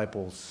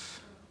disciples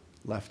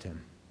left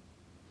him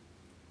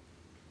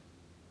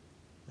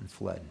and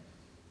fled.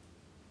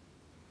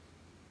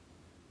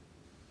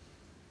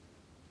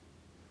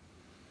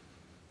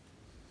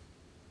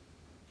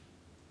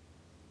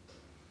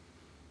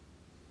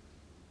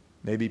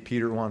 Maybe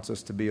Peter wants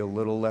us to be a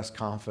little less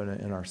confident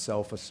in our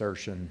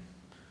self-assertion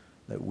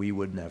that we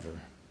would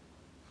never.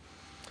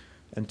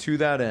 And to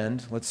that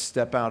end, let's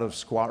step out of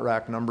squat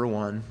rack number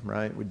 1,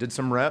 right? We did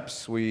some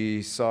reps.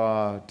 We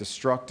saw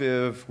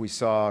destructive. We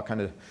saw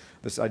kind of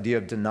this idea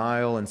of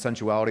denial and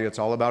sensuality. It's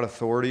all about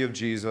authority of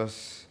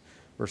Jesus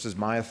versus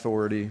my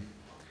authority.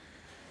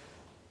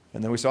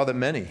 And then we saw that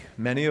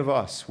many of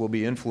us will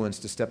be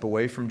influenced to step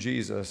away from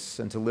Jesus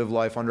and to live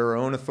life under our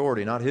own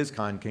authority, not his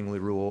kind kingly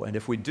rule. And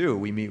if we do,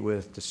 we meet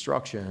with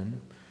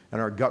destruction.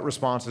 And our gut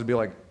response is to be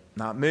like,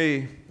 not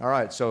me. All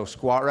right, so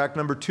squat rack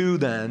number 2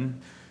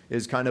 then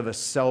is kind of a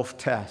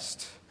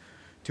self-test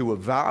to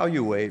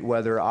evaluate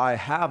whether I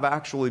have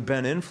actually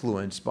been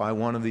influenced by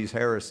one of these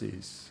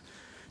heresies,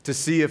 to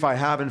see if I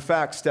have in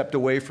fact stepped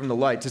away from the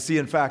light, to see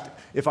in fact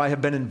if I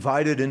have been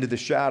invited into the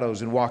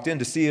shadows and walked in,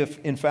 to see if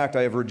in fact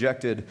I have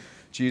rejected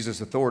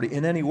Jesus' authority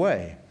in any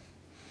way.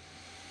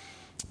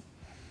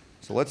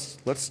 So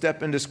let's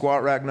step into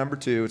squat rack number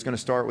 2. It's going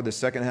to start with the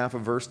second half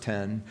of verse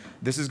 10.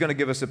 This is going to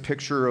give us a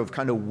picture of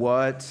kind of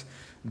what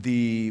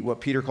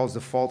Peter calls the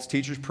false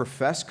teachers,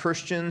 professed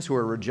Christians who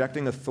are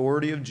rejecting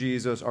authority of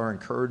Jesus are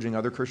encouraging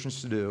other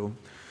Christians to do.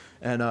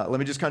 And let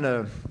me just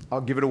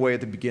I'll give it away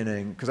at the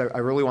beginning because I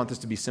really want this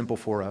to be simple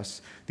for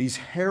us. These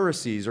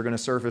heresies are going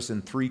to surface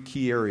in 3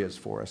 key areas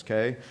for us,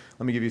 okay?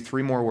 Let me give you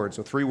 3 more words.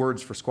 So 3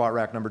 words for squat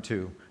rack number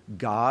 2.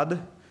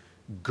 God,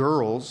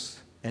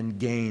 girls, and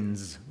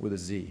gains with a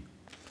Z.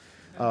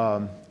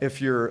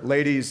 If you're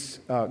ladies,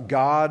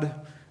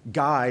 God,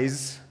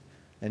 guys,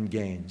 and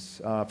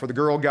gains. For the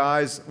girl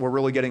guys, we're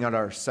really getting at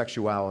our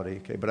sexuality,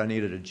 okay? But I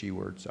needed a G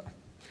word, so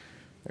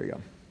there you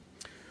go.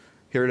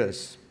 Here it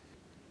is.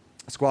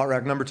 Squat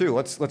rack number 2.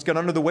 Let's get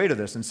under the weight of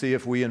this and see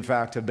if we, in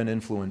fact, have been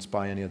influenced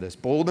by any of this.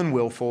 Bold and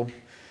willful,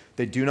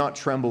 they do not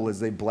tremble as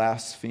they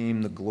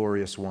blaspheme the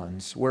glorious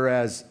ones.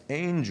 Whereas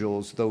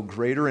angels, though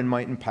greater in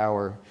might and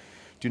power,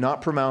 do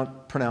not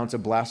pronounce a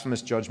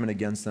blasphemous judgment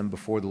against them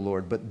before the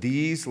Lord. But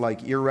these,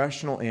 like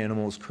irrational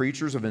animals,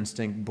 creatures of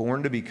instinct,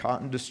 born to be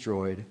caught and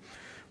destroyed,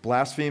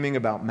 blaspheming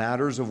about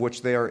matters of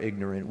which they are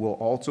ignorant, will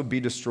also be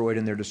destroyed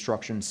in their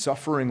destruction.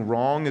 Suffering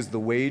wrong as the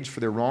wage for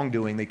their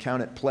wrongdoing, they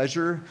count it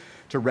pleasure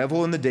to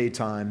revel in the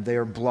daytime. They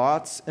are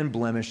blots and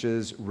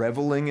blemishes,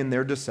 reveling in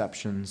their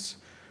deceptions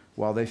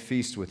while they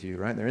feast with you,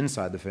 right? They're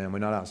inside the family,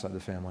 not outside the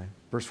family.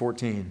 Verse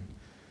 14,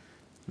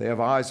 they have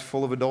eyes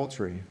full of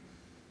adultery,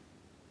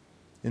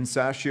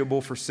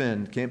 insatiable for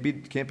sin, can't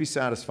be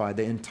satisfied.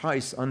 They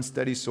entice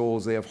unsteady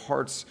souls. They have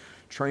hearts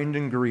trained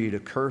in greed,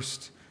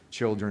 accursed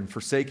children.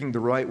 Forsaking the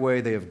right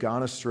way, they have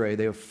gone astray.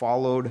 They have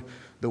followed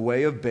the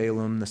way of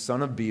Balaam, the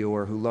son of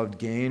Beor, who loved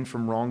gain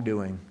from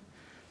wrongdoing,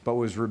 but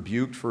was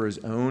rebuked for his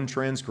own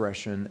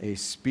transgression. A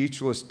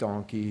speechless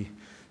donkey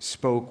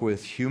spoke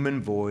with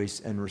human voice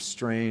and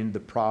restrained the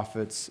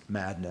prophet's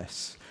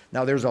madness.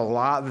 Now, there's a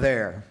lot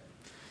there.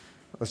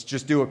 Let's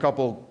just do a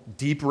couple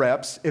deep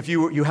reps. If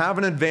you have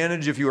an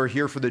advantage if you are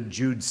here for the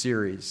Jude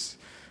series.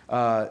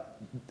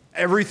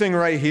 Everything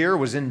right here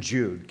was in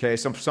Jude, okay?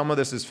 Some of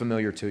this is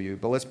familiar to you,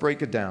 but let's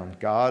break it down.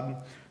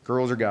 God,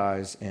 girls or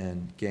guys,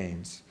 and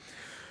gains.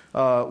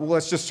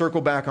 Let's just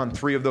circle back on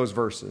 3 of those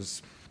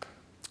verses.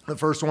 The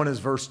first one is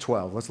verse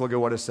 12. Let's look at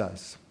what it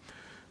says.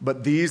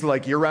 But these,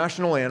 like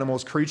irrational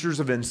animals, creatures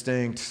of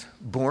instinct,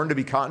 born to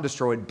be caught and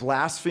destroyed,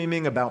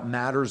 blaspheming about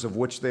matters of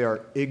which they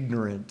are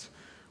ignorant,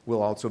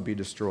 will also be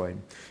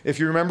destroyed. If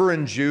you remember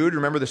in Jude,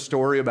 remember the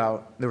story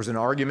about there was an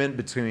argument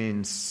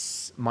between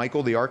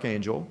Michael the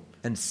archangel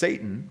and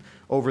Satan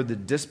over the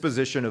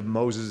disposition of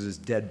Moses'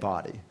 dead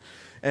body.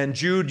 And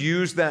Jude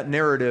used that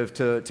narrative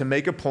to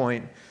make a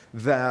point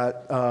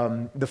that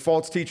the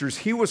false teachers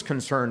he was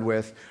concerned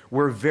with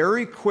were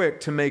very quick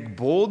to make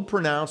bold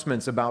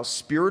pronouncements about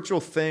spiritual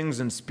things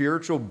and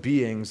spiritual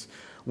beings,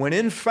 when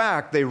in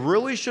fact they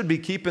really should be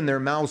keeping their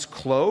mouths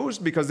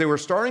closed, because they were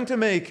starting to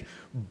make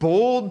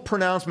bold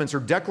pronouncements or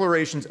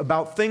declarations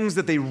about things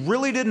that they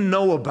really didn't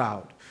know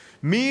about.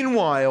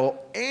 Meanwhile,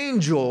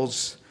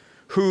 angels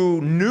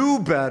who knew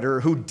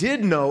better, who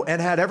did know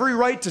and had every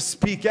right to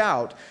speak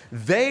out,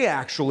 they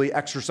actually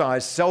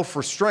exercised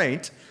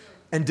self-restraint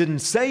and didn't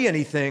say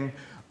anything,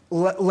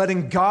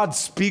 letting God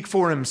speak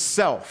for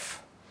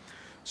himself.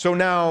 So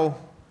now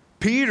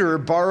Peter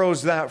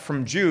borrows that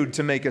from Jude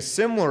to make a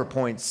similar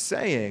point,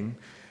 saying,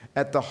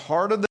 at the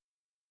heart of the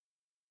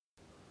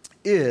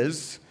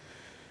is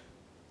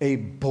a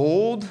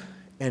bold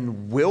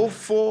and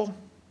willful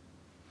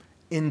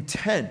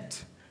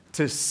intent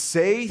to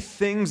say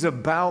things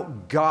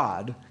about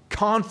God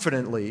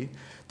confidently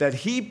that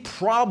he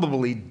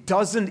probably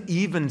doesn't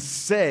even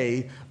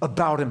say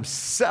about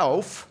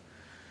himself,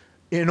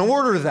 in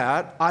order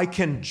that I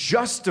can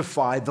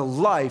justify the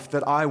life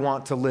that I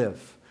want to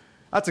live.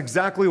 That's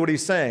exactly what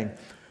he's saying.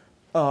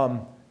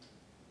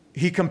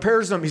 He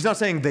compares them, he's not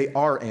saying they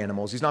are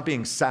animals, he's not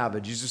being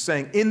savage, he's just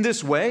saying in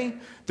this way,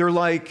 they're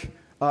like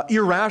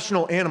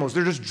irrational animals.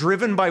 They're just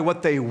driven by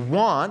what they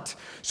want.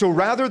 So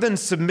rather than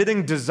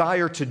submitting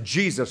desire to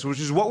Jesus,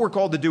 which is what we're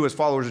called to do as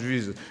followers of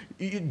Jesus,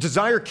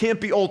 desire can't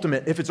be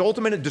ultimate. If it's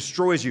ultimate, it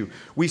destroys you.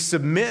 We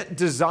submit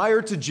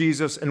desire to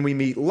Jesus and we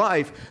meet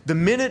life. The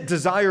minute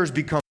desires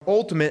become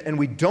ultimate and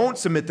we don't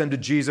submit them to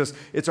Jesus,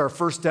 it's our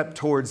first step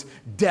towards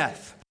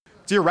death.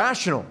 It's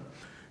irrational.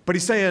 But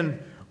he's saying,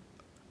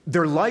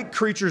 they're like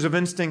creatures of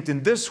instinct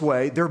in this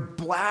way. They're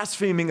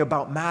blaspheming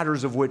about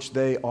matters of which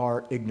they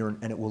are ignorant,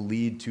 and it will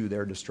lead to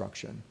their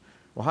destruction.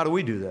 Well, how do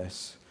we do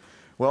this?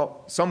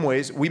 Well, some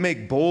ways we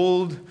make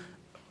bold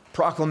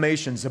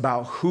proclamations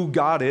about who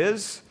God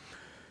is,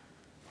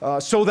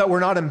 so that we're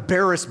not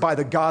embarrassed by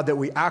the God that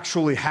we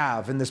actually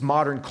have in this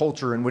modern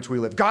culture in which we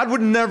live. God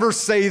would never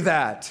say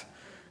that.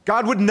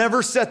 God would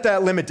never set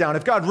that limit down.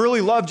 If God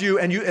really loved you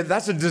and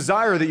that's a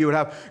desire that you would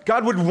have,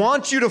 God would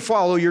want you to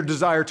follow your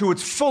desire to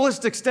its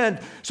fullest extent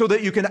so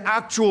that you can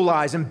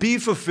actualize and be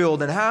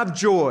fulfilled and have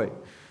joy,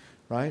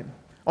 right?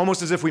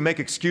 Almost as if we make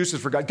excuses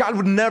for God. God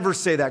would never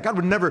say that. God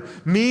would never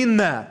mean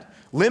that.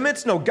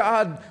 Limits? No,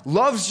 God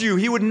loves you.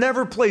 He would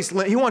never place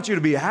limits. He wants you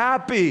to be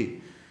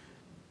happy.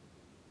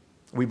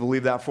 We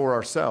believe that for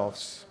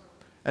ourselves.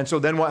 And so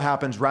then what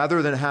happens?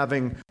 Rather than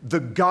having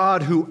the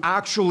God who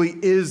actually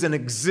is and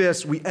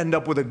exists, we end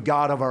up with a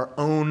God of our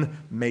own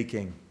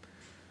making,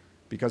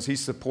 because he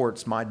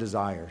supports my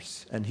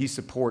desires and he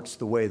supports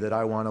the way that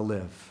I want to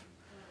live.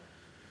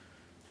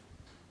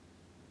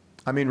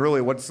 I mean,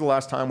 really, what's the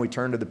last time we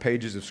turned to the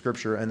pages of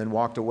Scripture and then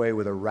walked away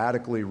with a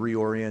radically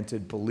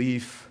reoriented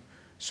belief,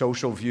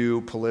 social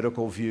view,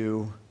 political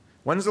view?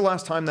 When's the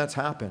last time that's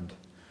happened?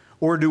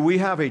 Or do we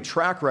have a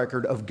track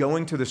record of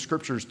going to the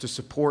Scriptures to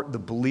support the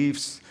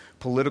beliefs,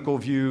 political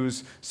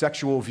views,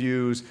 sexual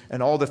views,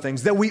 and all the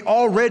things that we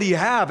already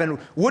have. And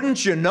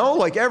wouldn't you know,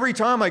 like every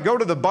time I go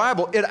to the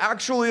Bible, it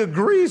actually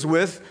agrees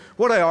with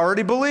what I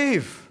already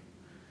believe.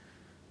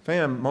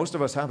 Fam, most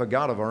of us have a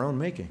God of our own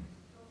making.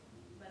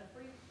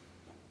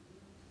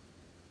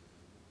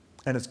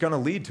 And it's going to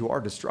lead to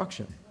our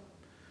destruction.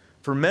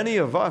 For many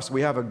of us,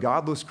 we have a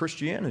godless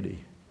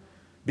Christianity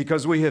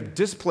because we have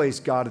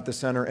displaced God at the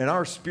center, and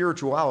our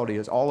spirituality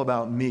is all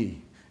about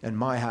me and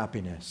my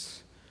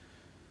happiness.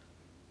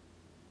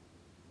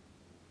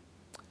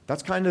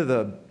 That's kind of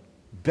the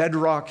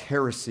bedrock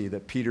heresy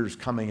that Peter's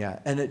coming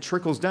at, and it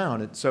trickles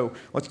down. So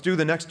let's do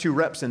the next 2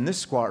 reps in this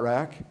squat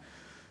rack.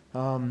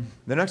 The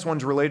next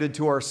one's related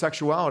to our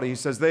sexuality. He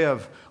says they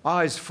have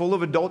eyes full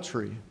of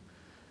adultery.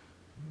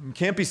 You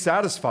can't be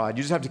satisfied.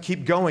 You just have to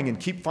keep going and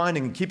keep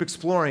finding and keep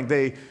exploring.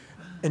 They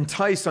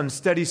entice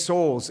unsteady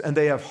souls, and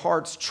they have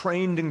hearts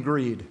trained in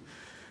greed.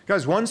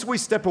 Guys, once we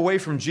step away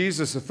from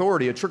Jesus'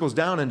 authority, it trickles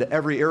down into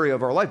every area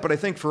of our life. But I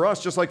think for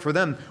us, just like for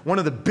them, one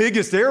of the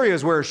biggest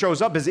areas where it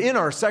shows up is in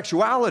our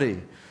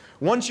sexuality.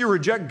 Once you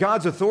reject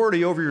God's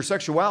authority over your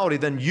sexuality,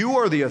 then you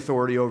are the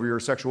authority over your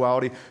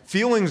sexuality.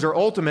 Feelings are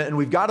ultimate, and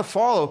we've got to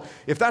follow.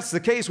 If that's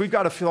the case, we've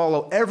got to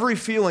follow every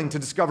feeling to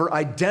discover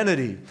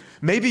identity.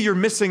 Maybe you're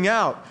missing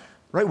out,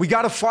 right? We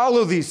got to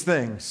follow these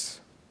things.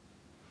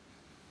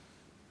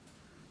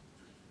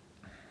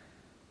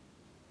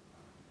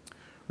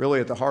 Really,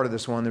 at the heart of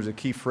this one, there's a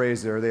key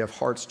phrase there. They have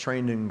hearts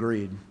trained in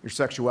greed. Your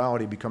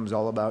sexuality becomes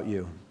all about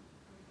you.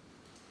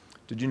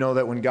 Did you know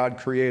that when God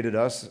created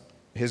us,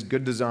 His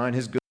good design,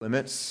 His good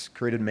limits,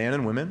 created man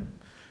and women,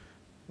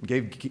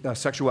 gave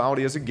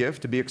sexuality as a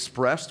gift to be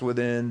expressed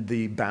within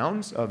the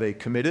bounds of a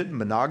committed,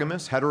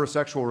 monogamous,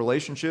 heterosexual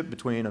relationship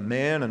between a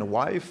man and a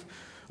wife,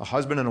 a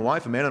husband and a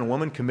wife, a man and a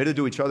woman committed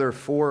to each other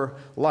for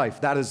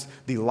life. That is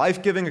the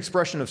life-giving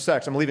expression of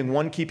sex. I'm leaving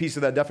one key piece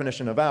of that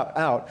definition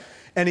out.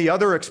 Any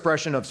other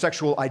expression of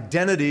sexual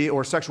identity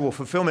or sexual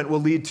fulfillment will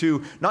lead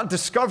to not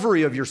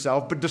discovery of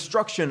yourself, but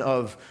destruction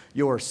of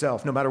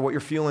yourself, no matter what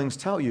your feelings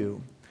tell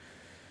you.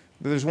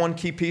 There's one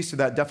key piece to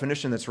that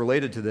definition that's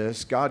related to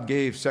this. God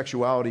gave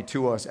sexuality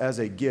to us as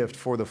a gift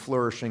for the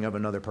flourishing of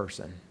another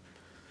person.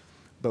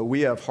 But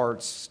we have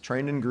hearts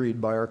trained in greed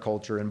by our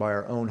culture and by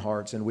our own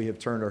hearts, and we have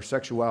turned our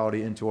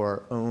sexuality into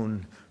our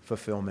own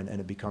fulfillment, and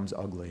it becomes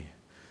ugly.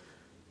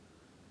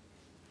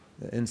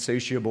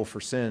 Insatiable for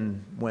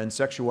sin, when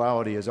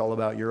sexuality is all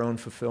about your own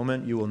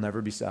fulfillment, you will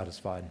never be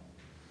satisfied.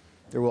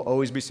 There will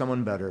always be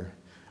someone better,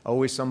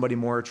 always somebody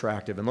more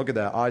attractive. And look at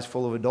that, eyes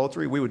full of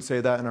adultery. We would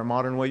say that in our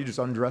modern way. You just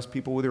undress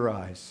people with your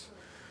eyes.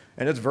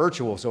 And it's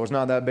virtual, so it's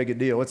not that big a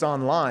deal. It's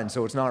online,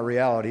 so it's not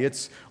reality.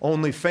 It's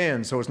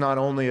OnlyFans, so it's not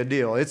only a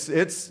deal.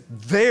 It's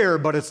there,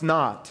 but it's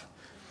not.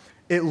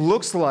 It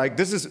looks like,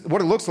 this is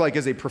what it looks like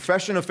is a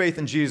profession of faith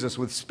in Jesus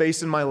with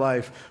space in my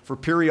life for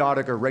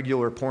periodic or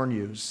regular porn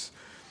use.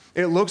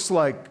 It looks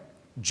like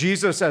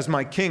Jesus as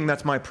my king,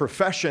 that's my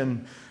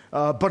profession,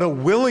 but a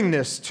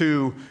willingness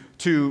to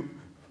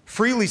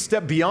freely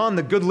step beyond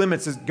the good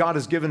limits that God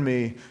has given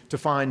me to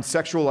find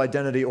sexual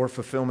identity or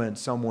fulfillment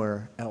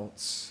somewhere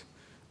else.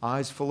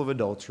 Eyes full of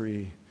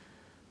adultery,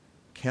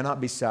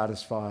 cannot be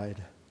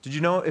satisfied. Did you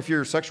know if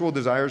your sexual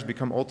desires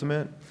become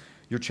ultimate,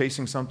 you're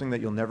chasing something that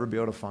you'll never be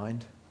able to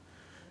find?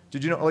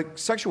 Did you know, like,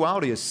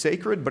 sexuality is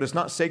sacred, but it's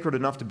not sacred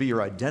enough to be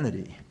your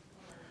identity.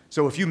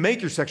 So if you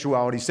make your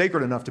sexuality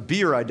sacred enough to be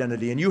your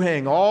identity and you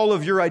hang all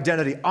of your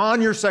identity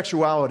on your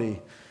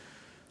sexuality,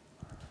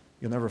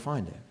 you'll never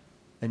find it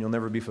and you'll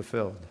never be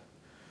fulfilled.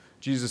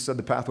 Jesus said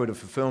the pathway to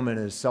fulfillment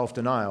is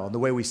self-denial. The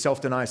way we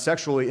self-deny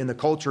sexually in the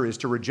culture is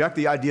to reject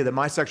the idea that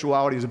my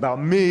sexuality is about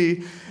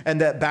me,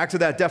 and that back to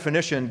that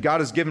definition, God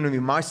has given me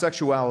my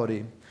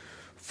sexuality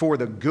for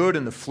the good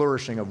and the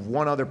flourishing of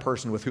one other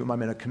person with whom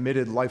I'm in a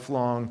committed,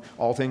 lifelong,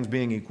 all things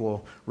being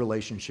equal,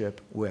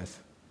 relationship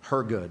with.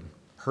 Her good,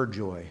 her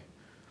joy.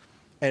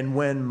 And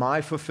when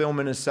my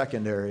fulfillment is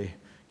secondary,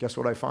 guess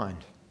what I find?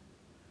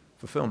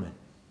 Fulfillment,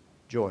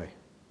 joy.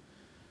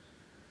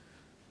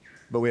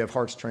 But we have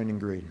hearts trained in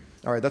greed.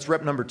 All right, that's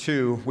rep number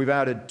 2. We've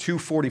added 2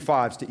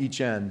 45s to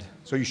each end.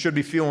 So you should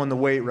be feeling the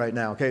weight right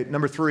now. Okay,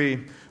 number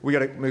 3, we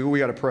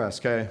gotta press,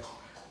 okay?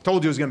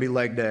 Told you it was gonna be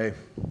leg day.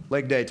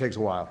 Leg day takes a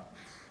while.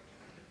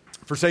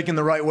 Forsaking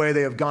the right way,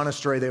 they have gone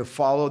astray. They have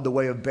followed the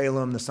way of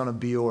Balaam, the son of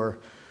Beor,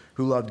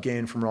 who loved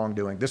gain from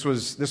wrongdoing. This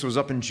was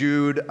up in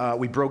Jude.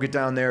 We broke it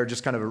down there,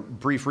 just kind of a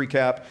brief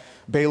recap.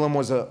 Balaam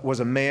was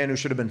a man who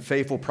should have been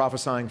faithful,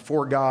 prophesying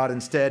for God.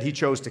 Instead, he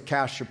chose to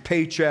cash a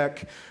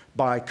paycheck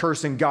by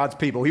cursing God's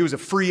people. He was a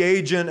free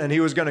agent, and he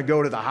was going to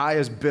go to the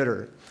highest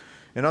bidder.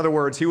 In other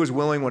words, he was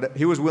willing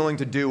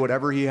to do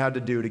whatever he had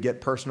to do to get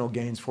personal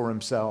gains for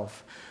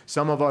himself.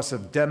 Some of us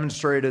have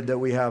demonstrated that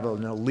we have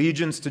an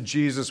allegiance to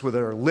Jesus with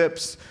our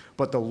lips,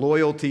 but the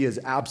loyalty is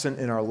absent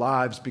in our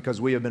lives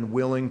because we have been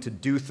willing to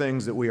do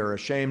things that we are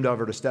ashamed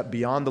of or to step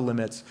beyond the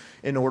limits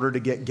in order to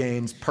get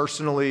gains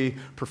personally,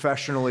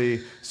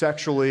 professionally,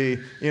 sexually,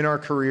 in our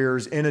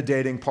careers, in a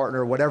dating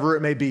partner, whatever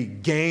it may be,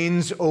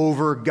 gains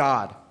over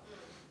God.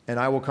 And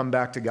I will come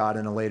back to God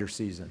in a later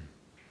season.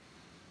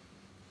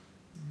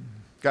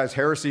 Guys,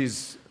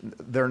 heresies,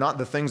 they're not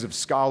the things of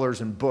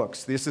scholars and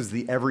books. This is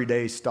the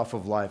everyday stuff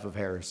of life of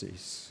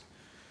heresies.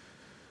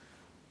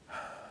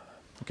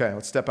 Okay,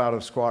 let's step out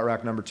of squat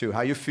rack number 2.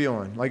 How you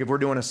feeling? Like if we're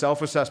doing a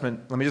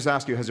self-assessment, let me just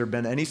ask you, has there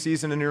been any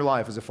season in your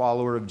life as a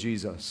follower of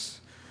Jesus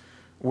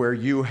where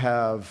you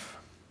have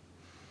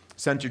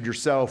centered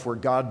yourself where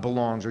God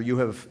belongs, or you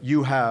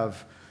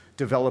have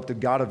developed a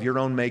God of your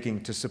own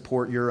making to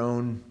support your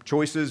own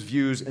choices,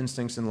 views,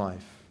 instincts in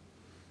life?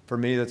 For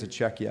me, that's a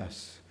check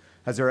yes.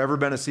 Has there ever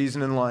been a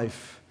season in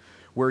life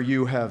where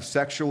you have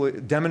sexually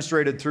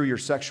demonstrated through your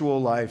sexual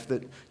life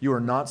that you are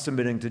not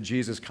submitting to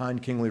Jesus'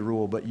 kind, kingly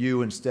rule, but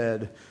you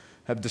instead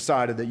have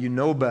decided that you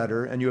know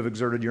better and you have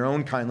exerted your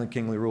own kindly,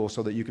 kingly rule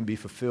so that you can be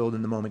fulfilled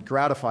in the moment,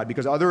 gratified,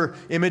 because other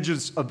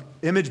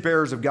image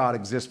bearers of God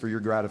exist for your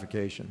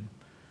gratification?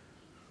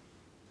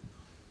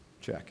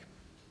 Check.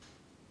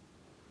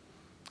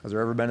 Has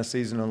there ever been a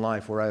season in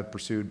life where I have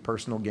pursued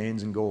personal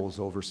gains and goals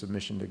over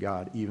submission to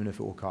God, even if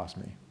it will cost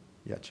me?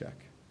 Yeah, check.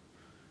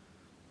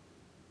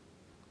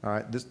 All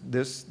right,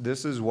 this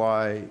is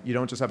why you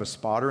don't just have a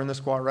spotter in the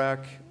squat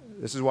rack.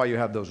 This is why you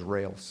have those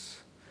rails,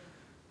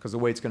 because the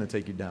weight's going to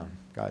take you down.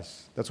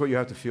 Guys, that's what you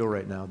have to feel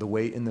right now. The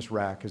weight in this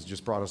rack has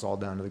just brought us all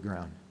down to the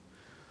ground.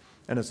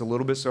 And it's a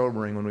little bit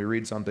sobering when we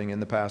read something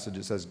in the passage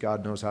that says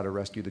God knows how to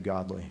rescue the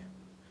godly.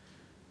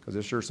 Because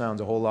it sure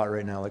sounds a whole lot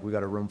right now like we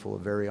got a room full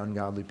of very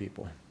ungodly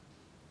people.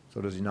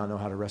 So does he not know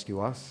how to rescue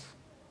us?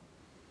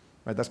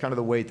 Right, that's kind of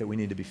the weight that we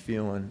need to be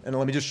feeling. And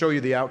let me just show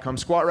you the outcome.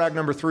 Squat rack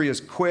number 3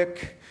 is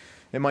quick.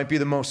 It might be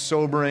the most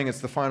sobering.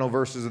 It's the final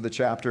verses of the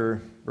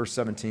chapter, verse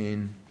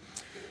 17.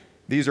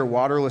 These are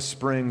waterless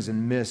springs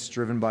and mists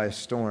driven by a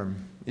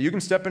storm. You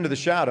can step into the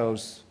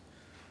shadows.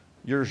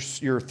 Your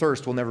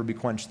thirst will never be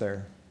quenched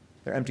there.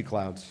 They're empty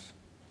clouds.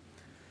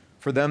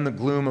 For them, the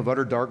gloom of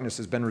utter darkness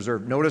has been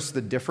reserved. Notice the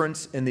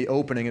difference in the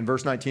opening. In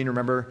verse 19,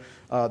 remember,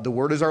 the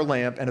word is our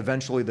lamp, and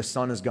eventually the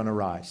sun is going to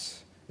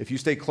rise. If you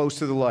stay close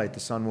to the light, the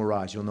sun will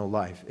rise. You'll know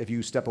life. If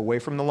you step away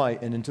from the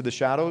light and into the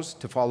shadows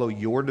to follow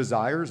your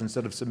desires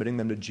instead of submitting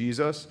them to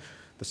Jesus,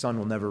 the sun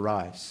will never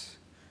rise.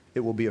 It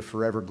will be a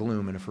forever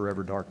gloom and a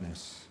forever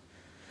darkness.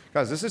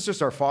 Guys, this is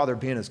just our Father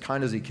being as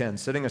kind as he can,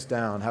 sitting us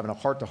down, having a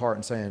heart-to-heart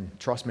and saying,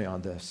 trust me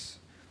on this.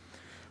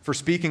 For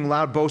speaking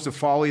loud boasts of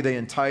folly, they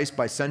entice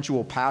by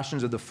sensual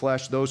passions of the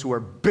flesh those who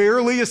are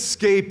barely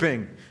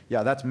escaping.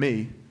 Yeah, that's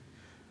me.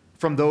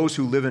 From those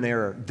who live in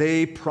error.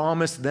 They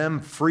promise them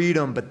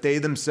freedom, but they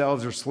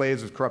themselves are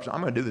slaves of corruption.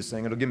 I'm going to do this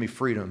thing. It'll give me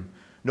freedom.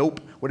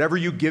 Nope. Whatever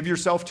you give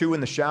yourself to in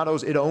the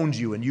shadows, it owns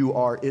you, and you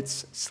are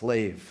its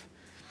slave.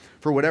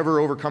 For whatever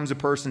overcomes a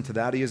person, to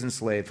that he is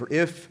enslaved.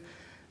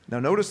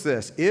 Now notice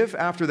this, if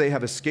after they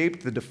have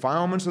escaped the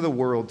defilements of the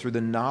world through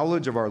the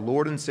knowledge of our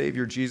Lord and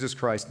Savior Jesus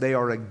Christ, they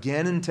are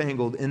again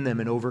entangled in them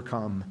and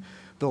overcome,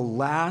 the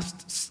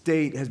last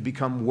state has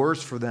become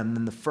worse for them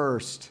than the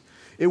first.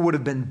 It would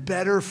have been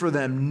better for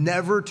them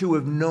never to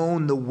have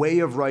known the way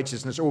of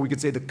righteousness, or we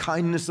could say the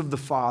kindness of the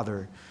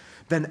Father,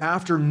 than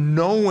after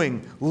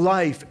knowing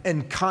life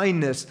and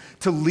kindness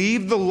to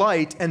leave the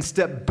light and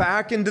step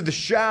back into the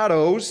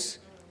shadows,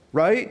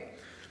 right?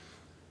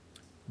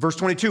 Verse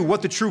 22,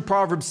 what the true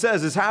proverb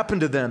says has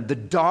happened to them. The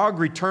dog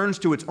returns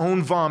to its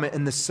own vomit,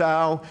 and the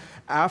sow,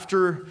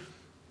 after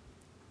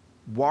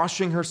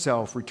washing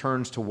herself,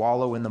 returns to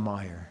wallow in the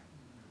mire.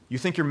 You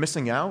think you're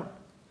missing out?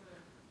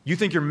 You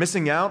think you're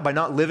missing out by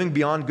not living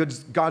beyond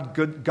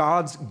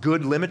God's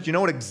good limits? You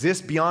know what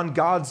exists beyond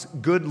God's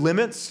good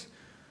limits?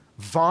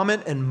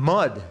 Vomit and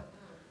mud.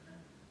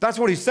 That's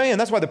what he's saying.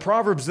 That's why the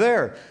proverb's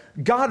there.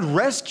 God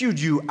rescued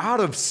you out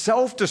of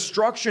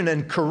self-destruction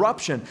and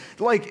corruption.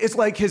 It's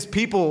like his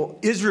people,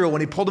 Israel, when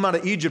he pulled them out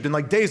of Egypt,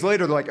 and days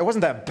later, they're like, it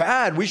wasn't that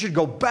bad. We should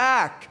go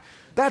back.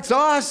 That's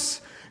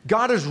us.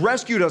 God has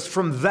rescued us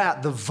from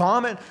that, the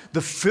vomit,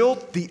 the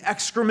filth, the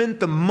excrement,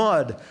 the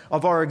mud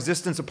of our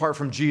existence apart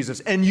from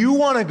Jesus. And you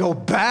want to go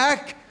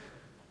back?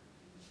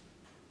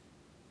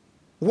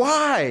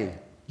 Why?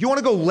 You want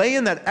to go lay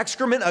in that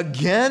excrement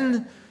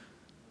again?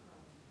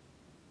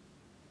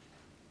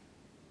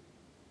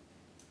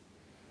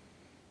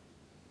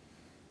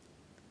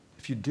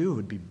 If you do, it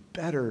would be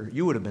better.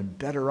 You would have been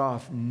better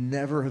off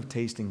never have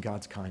tasting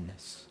God's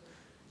kindness,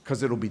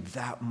 because it'll be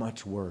that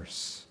much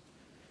worse.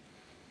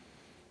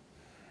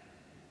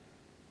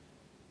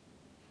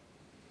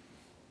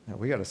 Now,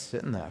 we got to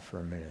sit in that for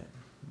a minute.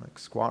 Like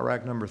squat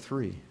rack number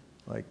 3.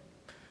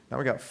 Now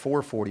we got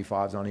 4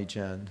 45s on each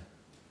end,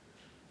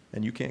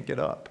 and you can't get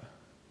up.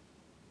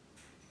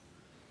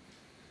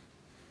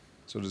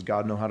 So does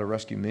God know how to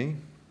rescue me?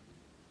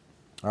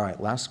 All right,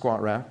 last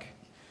squat rack.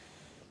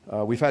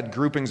 We've had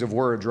groupings of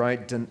words,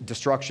 right?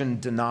 Destruction,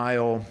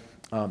 denial,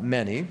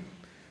 many.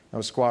 That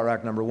was squat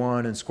rack number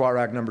 1. And squat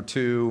rack number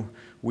 2,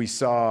 we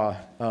saw,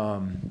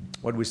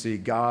 what did we see?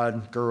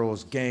 God,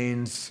 girls,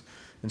 gains.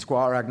 In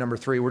squat rack number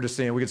 3, we're just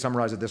saying, we could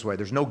summarize it this way.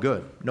 There's no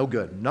good.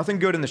 Nothing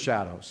good in the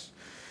shadows.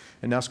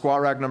 And now squat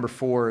rack number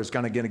 4 is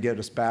kind of going to get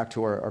us back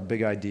to our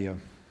big idea.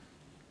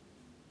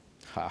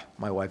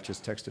 My wife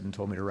just texted and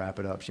told me to wrap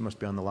it up. She must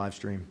be on the live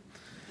stream.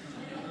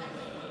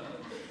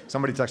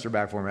 Somebody text her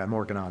back for me. I'm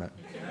working on it.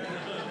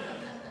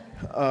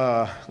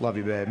 Love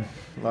you, babe.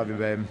 Love you,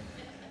 babe.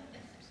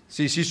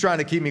 See, she's trying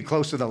to keep me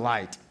close to the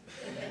light.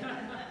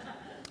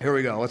 Here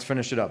we go. Let's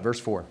finish it up. Verse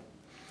 4.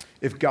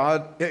 If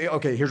God,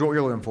 okay, here's what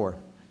you're looking for.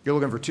 You're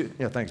looking for two,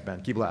 yeah, thanks,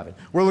 Ben. Keep laughing.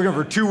 We're looking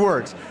for two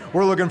words.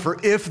 We're looking for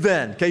if,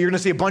 then. Okay, you're going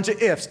to see a bunch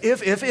of ifs.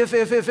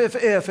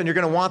 If, and you're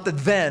going to want the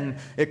then.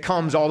 It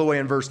comes all the way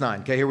in verse 9.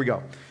 Okay, here we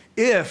go.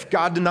 If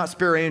God did not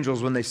spare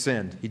angels when they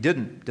sinned, he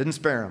didn't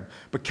spare them,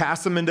 but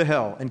cast them into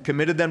hell and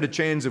committed them to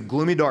chains of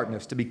gloomy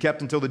darkness to be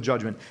kept until the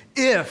judgment.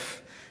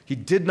 If he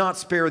did not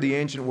spare the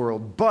ancient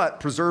world,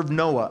 but preserved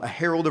Noah, a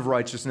herald of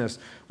righteousness,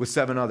 with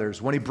 7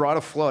 others, when he brought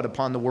a flood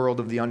upon the world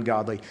of the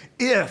ungodly.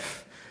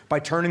 If, by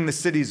turning the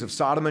cities of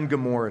Sodom and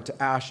Gomorrah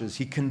to ashes,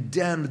 he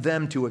condemned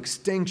them to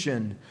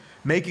extinction,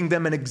 making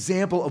them an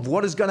example of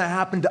what is going to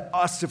happen to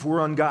us if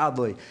we're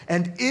ungodly.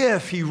 And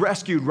if he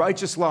rescued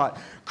righteous Lot,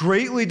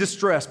 greatly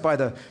distressed by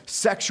the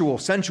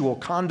sensual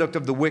conduct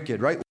of the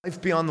wicked, right? Life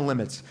beyond the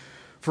limits.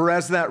 For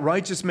as that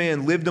righteous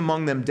man lived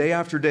among them day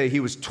after day, he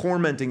was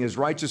tormenting his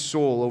righteous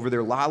soul over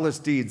their lawless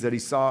deeds that he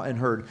saw and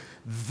heard.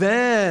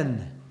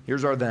 Then,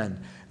 here's our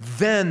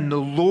then the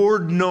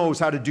Lord knows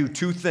how to do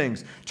 2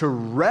 things: to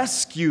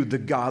rescue the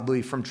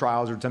godly from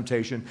trials or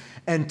temptation,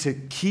 and to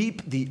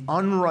keep the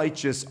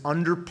unrighteous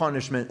under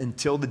punishment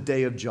until the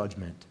day of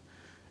judgment,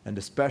 and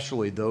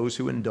especially those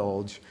who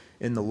indulge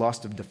in the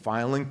lust of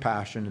defiling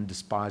passion and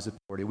despise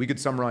authority. We could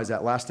summarize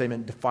that last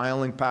statement: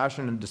 defiling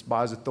passion and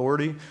despise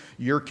authority.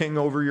 You're king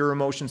over your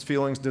emotions,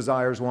 feelings,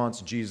 desires,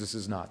 wants. Jesus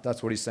is not.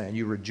 That's what he's saying.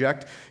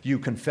 You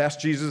confess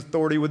Jesus'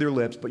 authority with your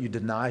lips, but you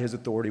deny his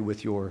authority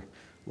with your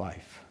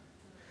life.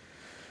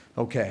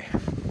 Okay.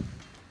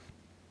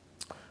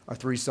 Our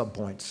 3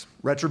 subpoints: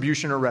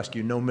 retribution or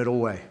rescue, no middle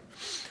way.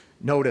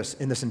 Notice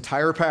in this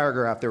entire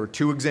paragraph, there are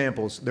 2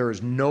 examples. There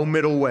is no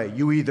middle way.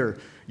 You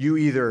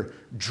either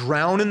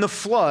drown in the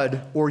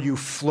flood or you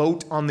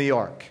float on the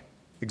ark.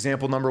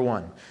 Example number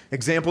 1.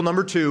 Example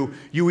number 2,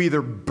 you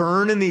either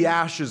burn in the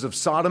ashes of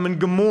Sodom and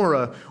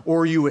Gomorrah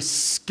or you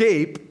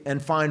escape and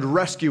find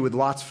rescue with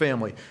Lot's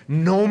family.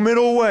 No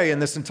middle way in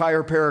this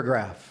entire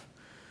paragraph.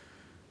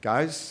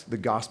 Guys, the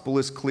gospel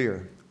is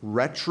clear.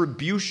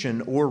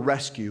 Retribution or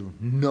rescue,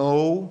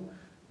 no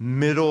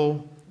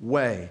middle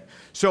way.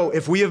 So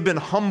if we have been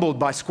humbled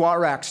by squat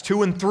racks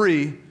 2 and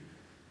 3,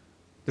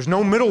 there's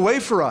no middle way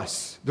for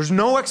us. There's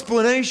no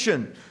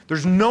explanation.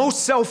 There's no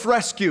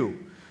self-rescue.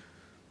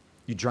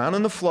 You drown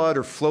in the flood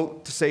or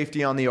float to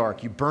safety on the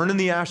ark. You burn in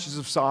the ashes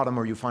of Sodom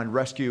or you find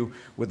rescue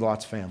with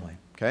Lot's family.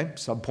 Okay,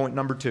 subpoint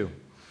number 2.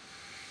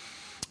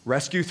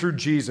 Rescue through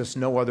Jesus,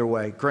 no other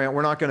way. Grant,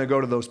 we're not going to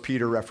go to those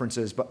Peter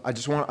references, but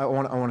I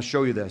want to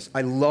show you this.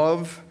 I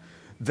love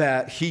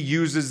that he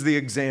uses the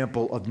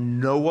example of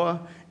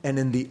Noah and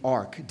in the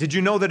ark. Did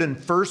you know that in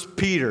 1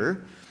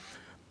 Peter,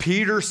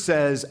 Peter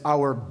says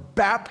our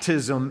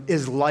baptism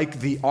is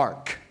like the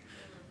ark?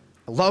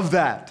 I love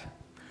that.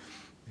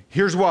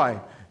 Here's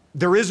why.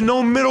 There is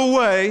no middle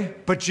way,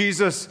 but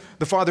Jesus,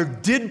 the Father,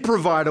 did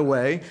provide a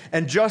way.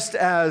 And just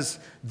as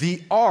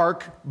the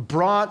ark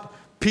brought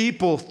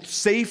people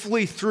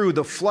safely through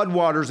the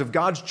floodwaters of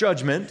God's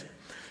judgment,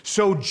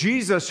 so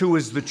Jesus, who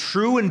is the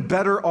true and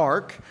better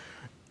ark,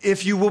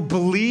 if you will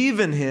believe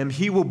in him,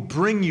 he will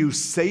bring you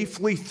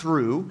safely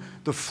through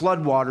the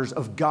floodwaters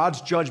of God's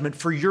judgment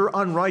for your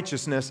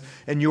unrighteousness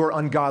and your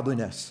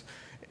ungodliness.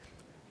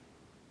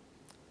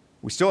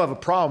 We still have a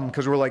problem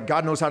because we're like,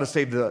 God knows how to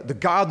save the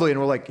godly. And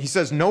we're like, he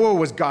says Noah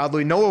was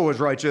godly, Noah was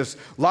righteous,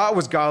 Lot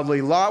was godly,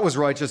 Lot was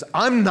righteous.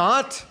 I'm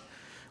not.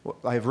 Well,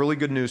 I have really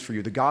good news for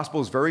you. The gospel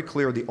is very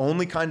clear. The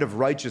only kind of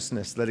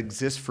righteousness that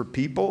exists for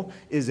people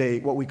is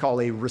what we call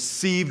a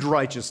received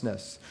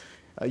righteousness.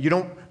 You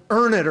don't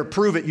earn it or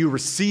prove it. You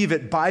receive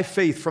it by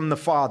faith from the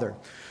Father.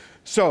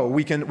 So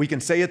we can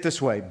say it this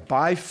way.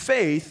 By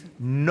faith,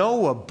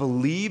 Noah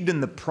believed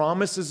in the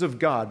promises of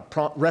God.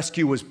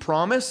 Rescue was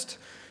promised.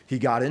 He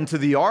got into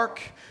the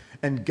ark,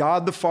 and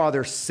God the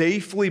Father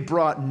safely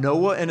brought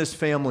Noah and his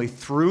family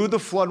through the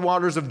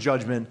floodwaters of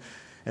judgment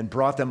and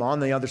brought them on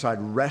the other side,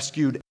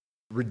 rescued,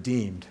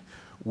 redeemed.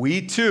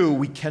 We too,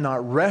 we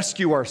cannot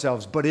rescue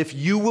ourselves, but if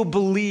you will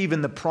believe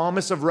in the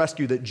promise of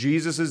rescue that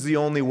Jesus is the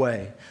only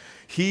way,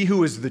 he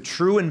who is the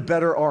true and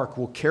better ark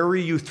will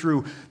carry you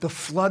through the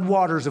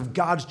floodwaters of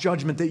God's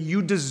judgment that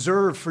you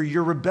deserve for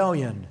your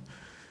rebellion,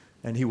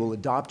 and he will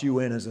adopt you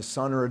in as a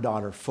son or a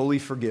daughter, fully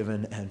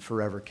forgiven and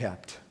forever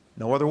kept.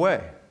 No other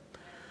way.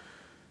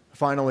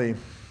 Finally,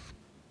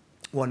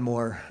 one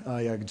more.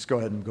 Just go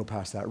ahead and go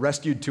past that.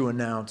 Rescued to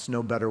announce,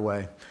 no better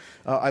way.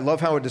 I love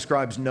how it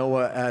describes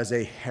Noah as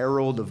a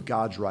herald of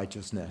God's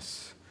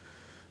righteousness.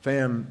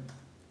 Fam,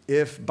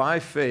 if by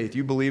faith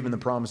you believe in the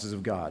promises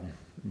of God,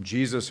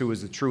 Jesus, who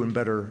is the true and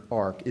better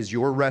ark, is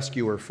your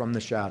rescuer from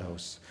the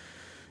shadows,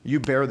 you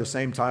bear the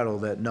same title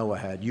that Noah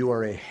had. You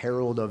are a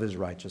herald of his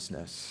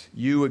righteousness.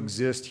 You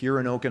exist here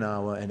in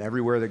Okinawa and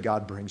everywhere that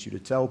God brings you to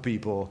tell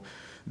people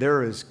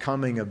there is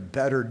coming a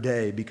better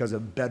day because a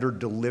better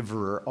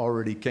deliverer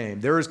already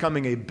came. There is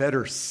coming a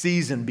better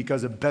season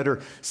because a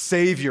better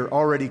Savior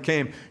already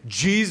came.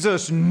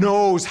 Jesus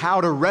knows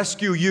how to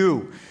rescue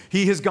you.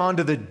 He has gone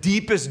to the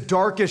deepest,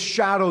 darkest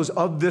shadows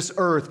of this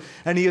earth,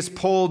 and he has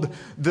pulled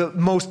the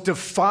most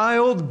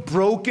defiled,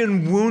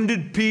 broken,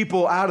 wounded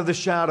people out of the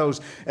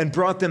shadows and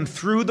brought them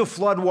through the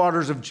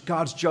floodwaters of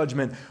God's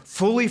judgment,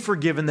 fully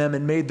forgiven them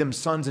and made them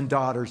sons and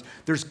daughters.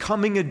 There's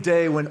coming a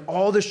day when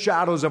all the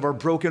shadows of our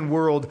broken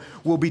world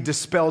will be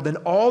dispelled and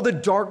all the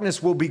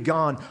darkness will be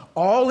gone.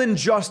 All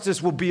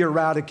injustice will be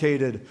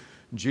eradicated.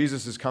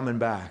 Jesus is coming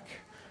back.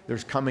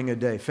 There's coming a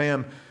day.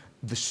 Fam,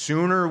 the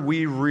sooner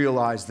we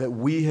realize that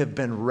we have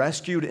been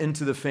rescued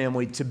into the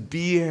family to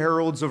be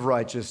heralds of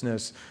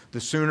righteousness, the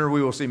sooner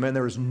we will see, man,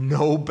 there is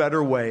no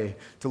better way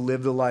to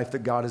live the life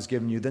that God has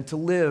given you than to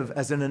live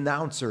as an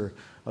announcer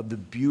of the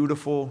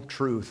beautiful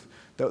truth.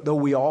 Though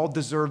we all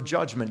deserve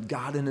judgment,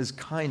 God in his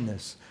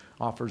kindness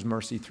offers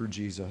mercy through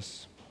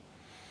Jesus.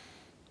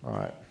 All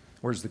right,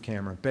 where's the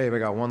camera? Babe, I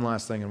got one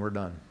last thing and we're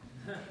done.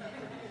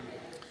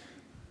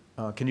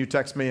 Can you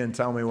text me and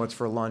tell me what's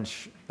for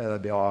lunch?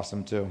 That'd be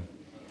awesome too.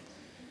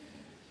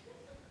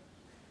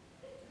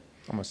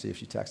 I'm going to see if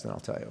she texts and I'll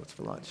tell you what's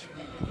for lunch.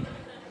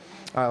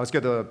 All right, let's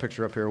get the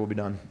picture up here. We'll be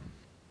done.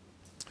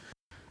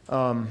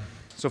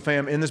 So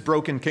fam, in this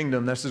broken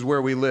kingdom, this is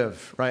where we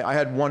live, right? I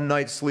had one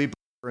night's sleep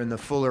in the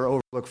Fuller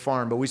Overlook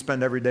Farm, but we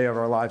spend every day of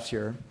our lives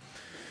here.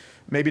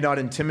 Maybe not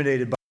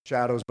intimidated by the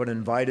shadows, but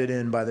invited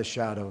in by the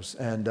shadows.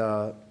 And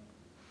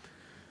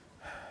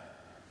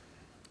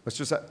let's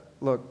just,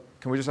 look,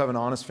 can we just have an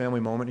honest family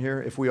moment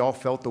here? If we all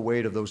felt the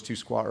weight of those 2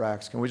 squat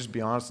racks, can we just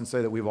be honest and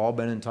say that we've all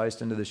been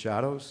enticed into the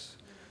shadows?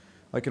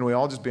 Like, can we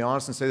all just be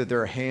honest and say that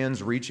there are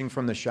hands reaching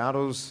from the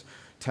shadows,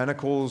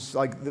 tentacles,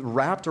 like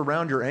wrapped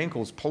around your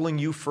ankles, pulling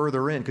you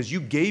further in because you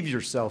gave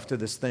yourself to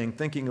this thing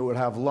thinking it would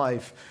have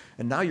life,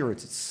 and now you're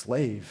its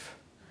slave.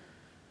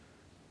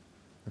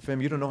 And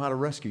fam, you don't know how to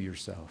rescue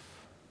yourself.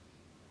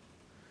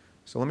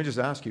 So let me just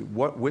ask you,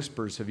 what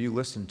whispers have you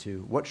listened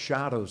to? What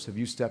shadows have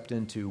you stepped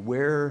into?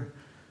 Where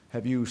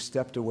have you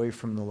stepped away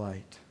from the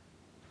light?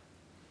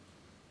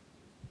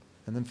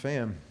 And then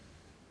fam,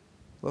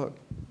 look,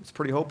 it's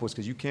pretty hopeless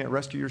because you can't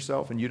rescue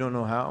yourself and you don't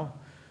know how.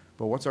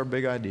 But what's our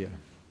big idea?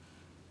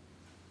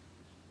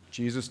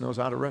 Jesus knows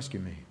how to rescue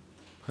me.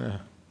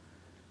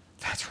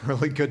 That's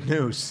really good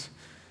news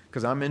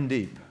because I'm in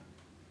deep.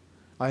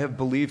 I have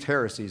believed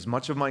heresies.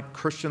 Much of my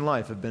Christian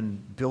life have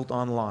been built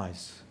on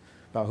lies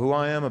about who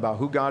I am, about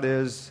who God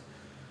is,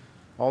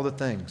 all the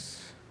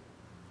things.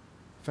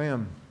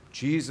 Fam,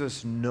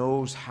 Jesus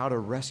knows how to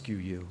rescue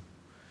you.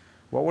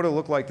 What would it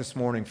look like this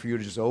morning for you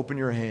to just open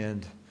your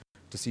hand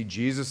to see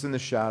Jesus in the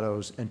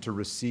shadows and to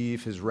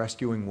receive his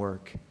rescuing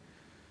work,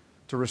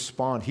 to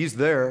respond? He's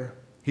there.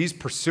 He's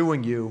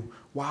pursuing you.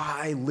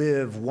 Why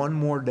live one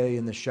more day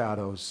in the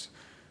shadows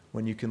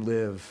when you can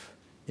live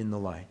in the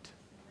light?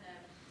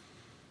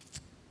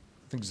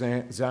 I think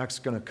Zach's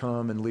going to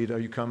come and lead. Are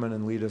you coming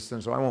and lead us?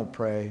 And so I won't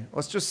pray.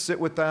 Let's just sit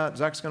with that.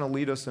 Zach's going to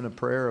lead us in a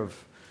prayer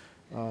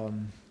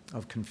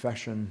of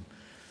confession.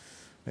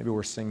 Maybe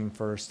we're singing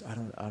first. I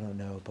don't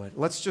know. But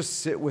let's just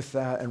sit with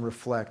that and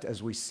reflect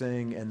as we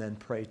sing and then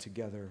pray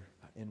together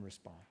in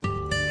response.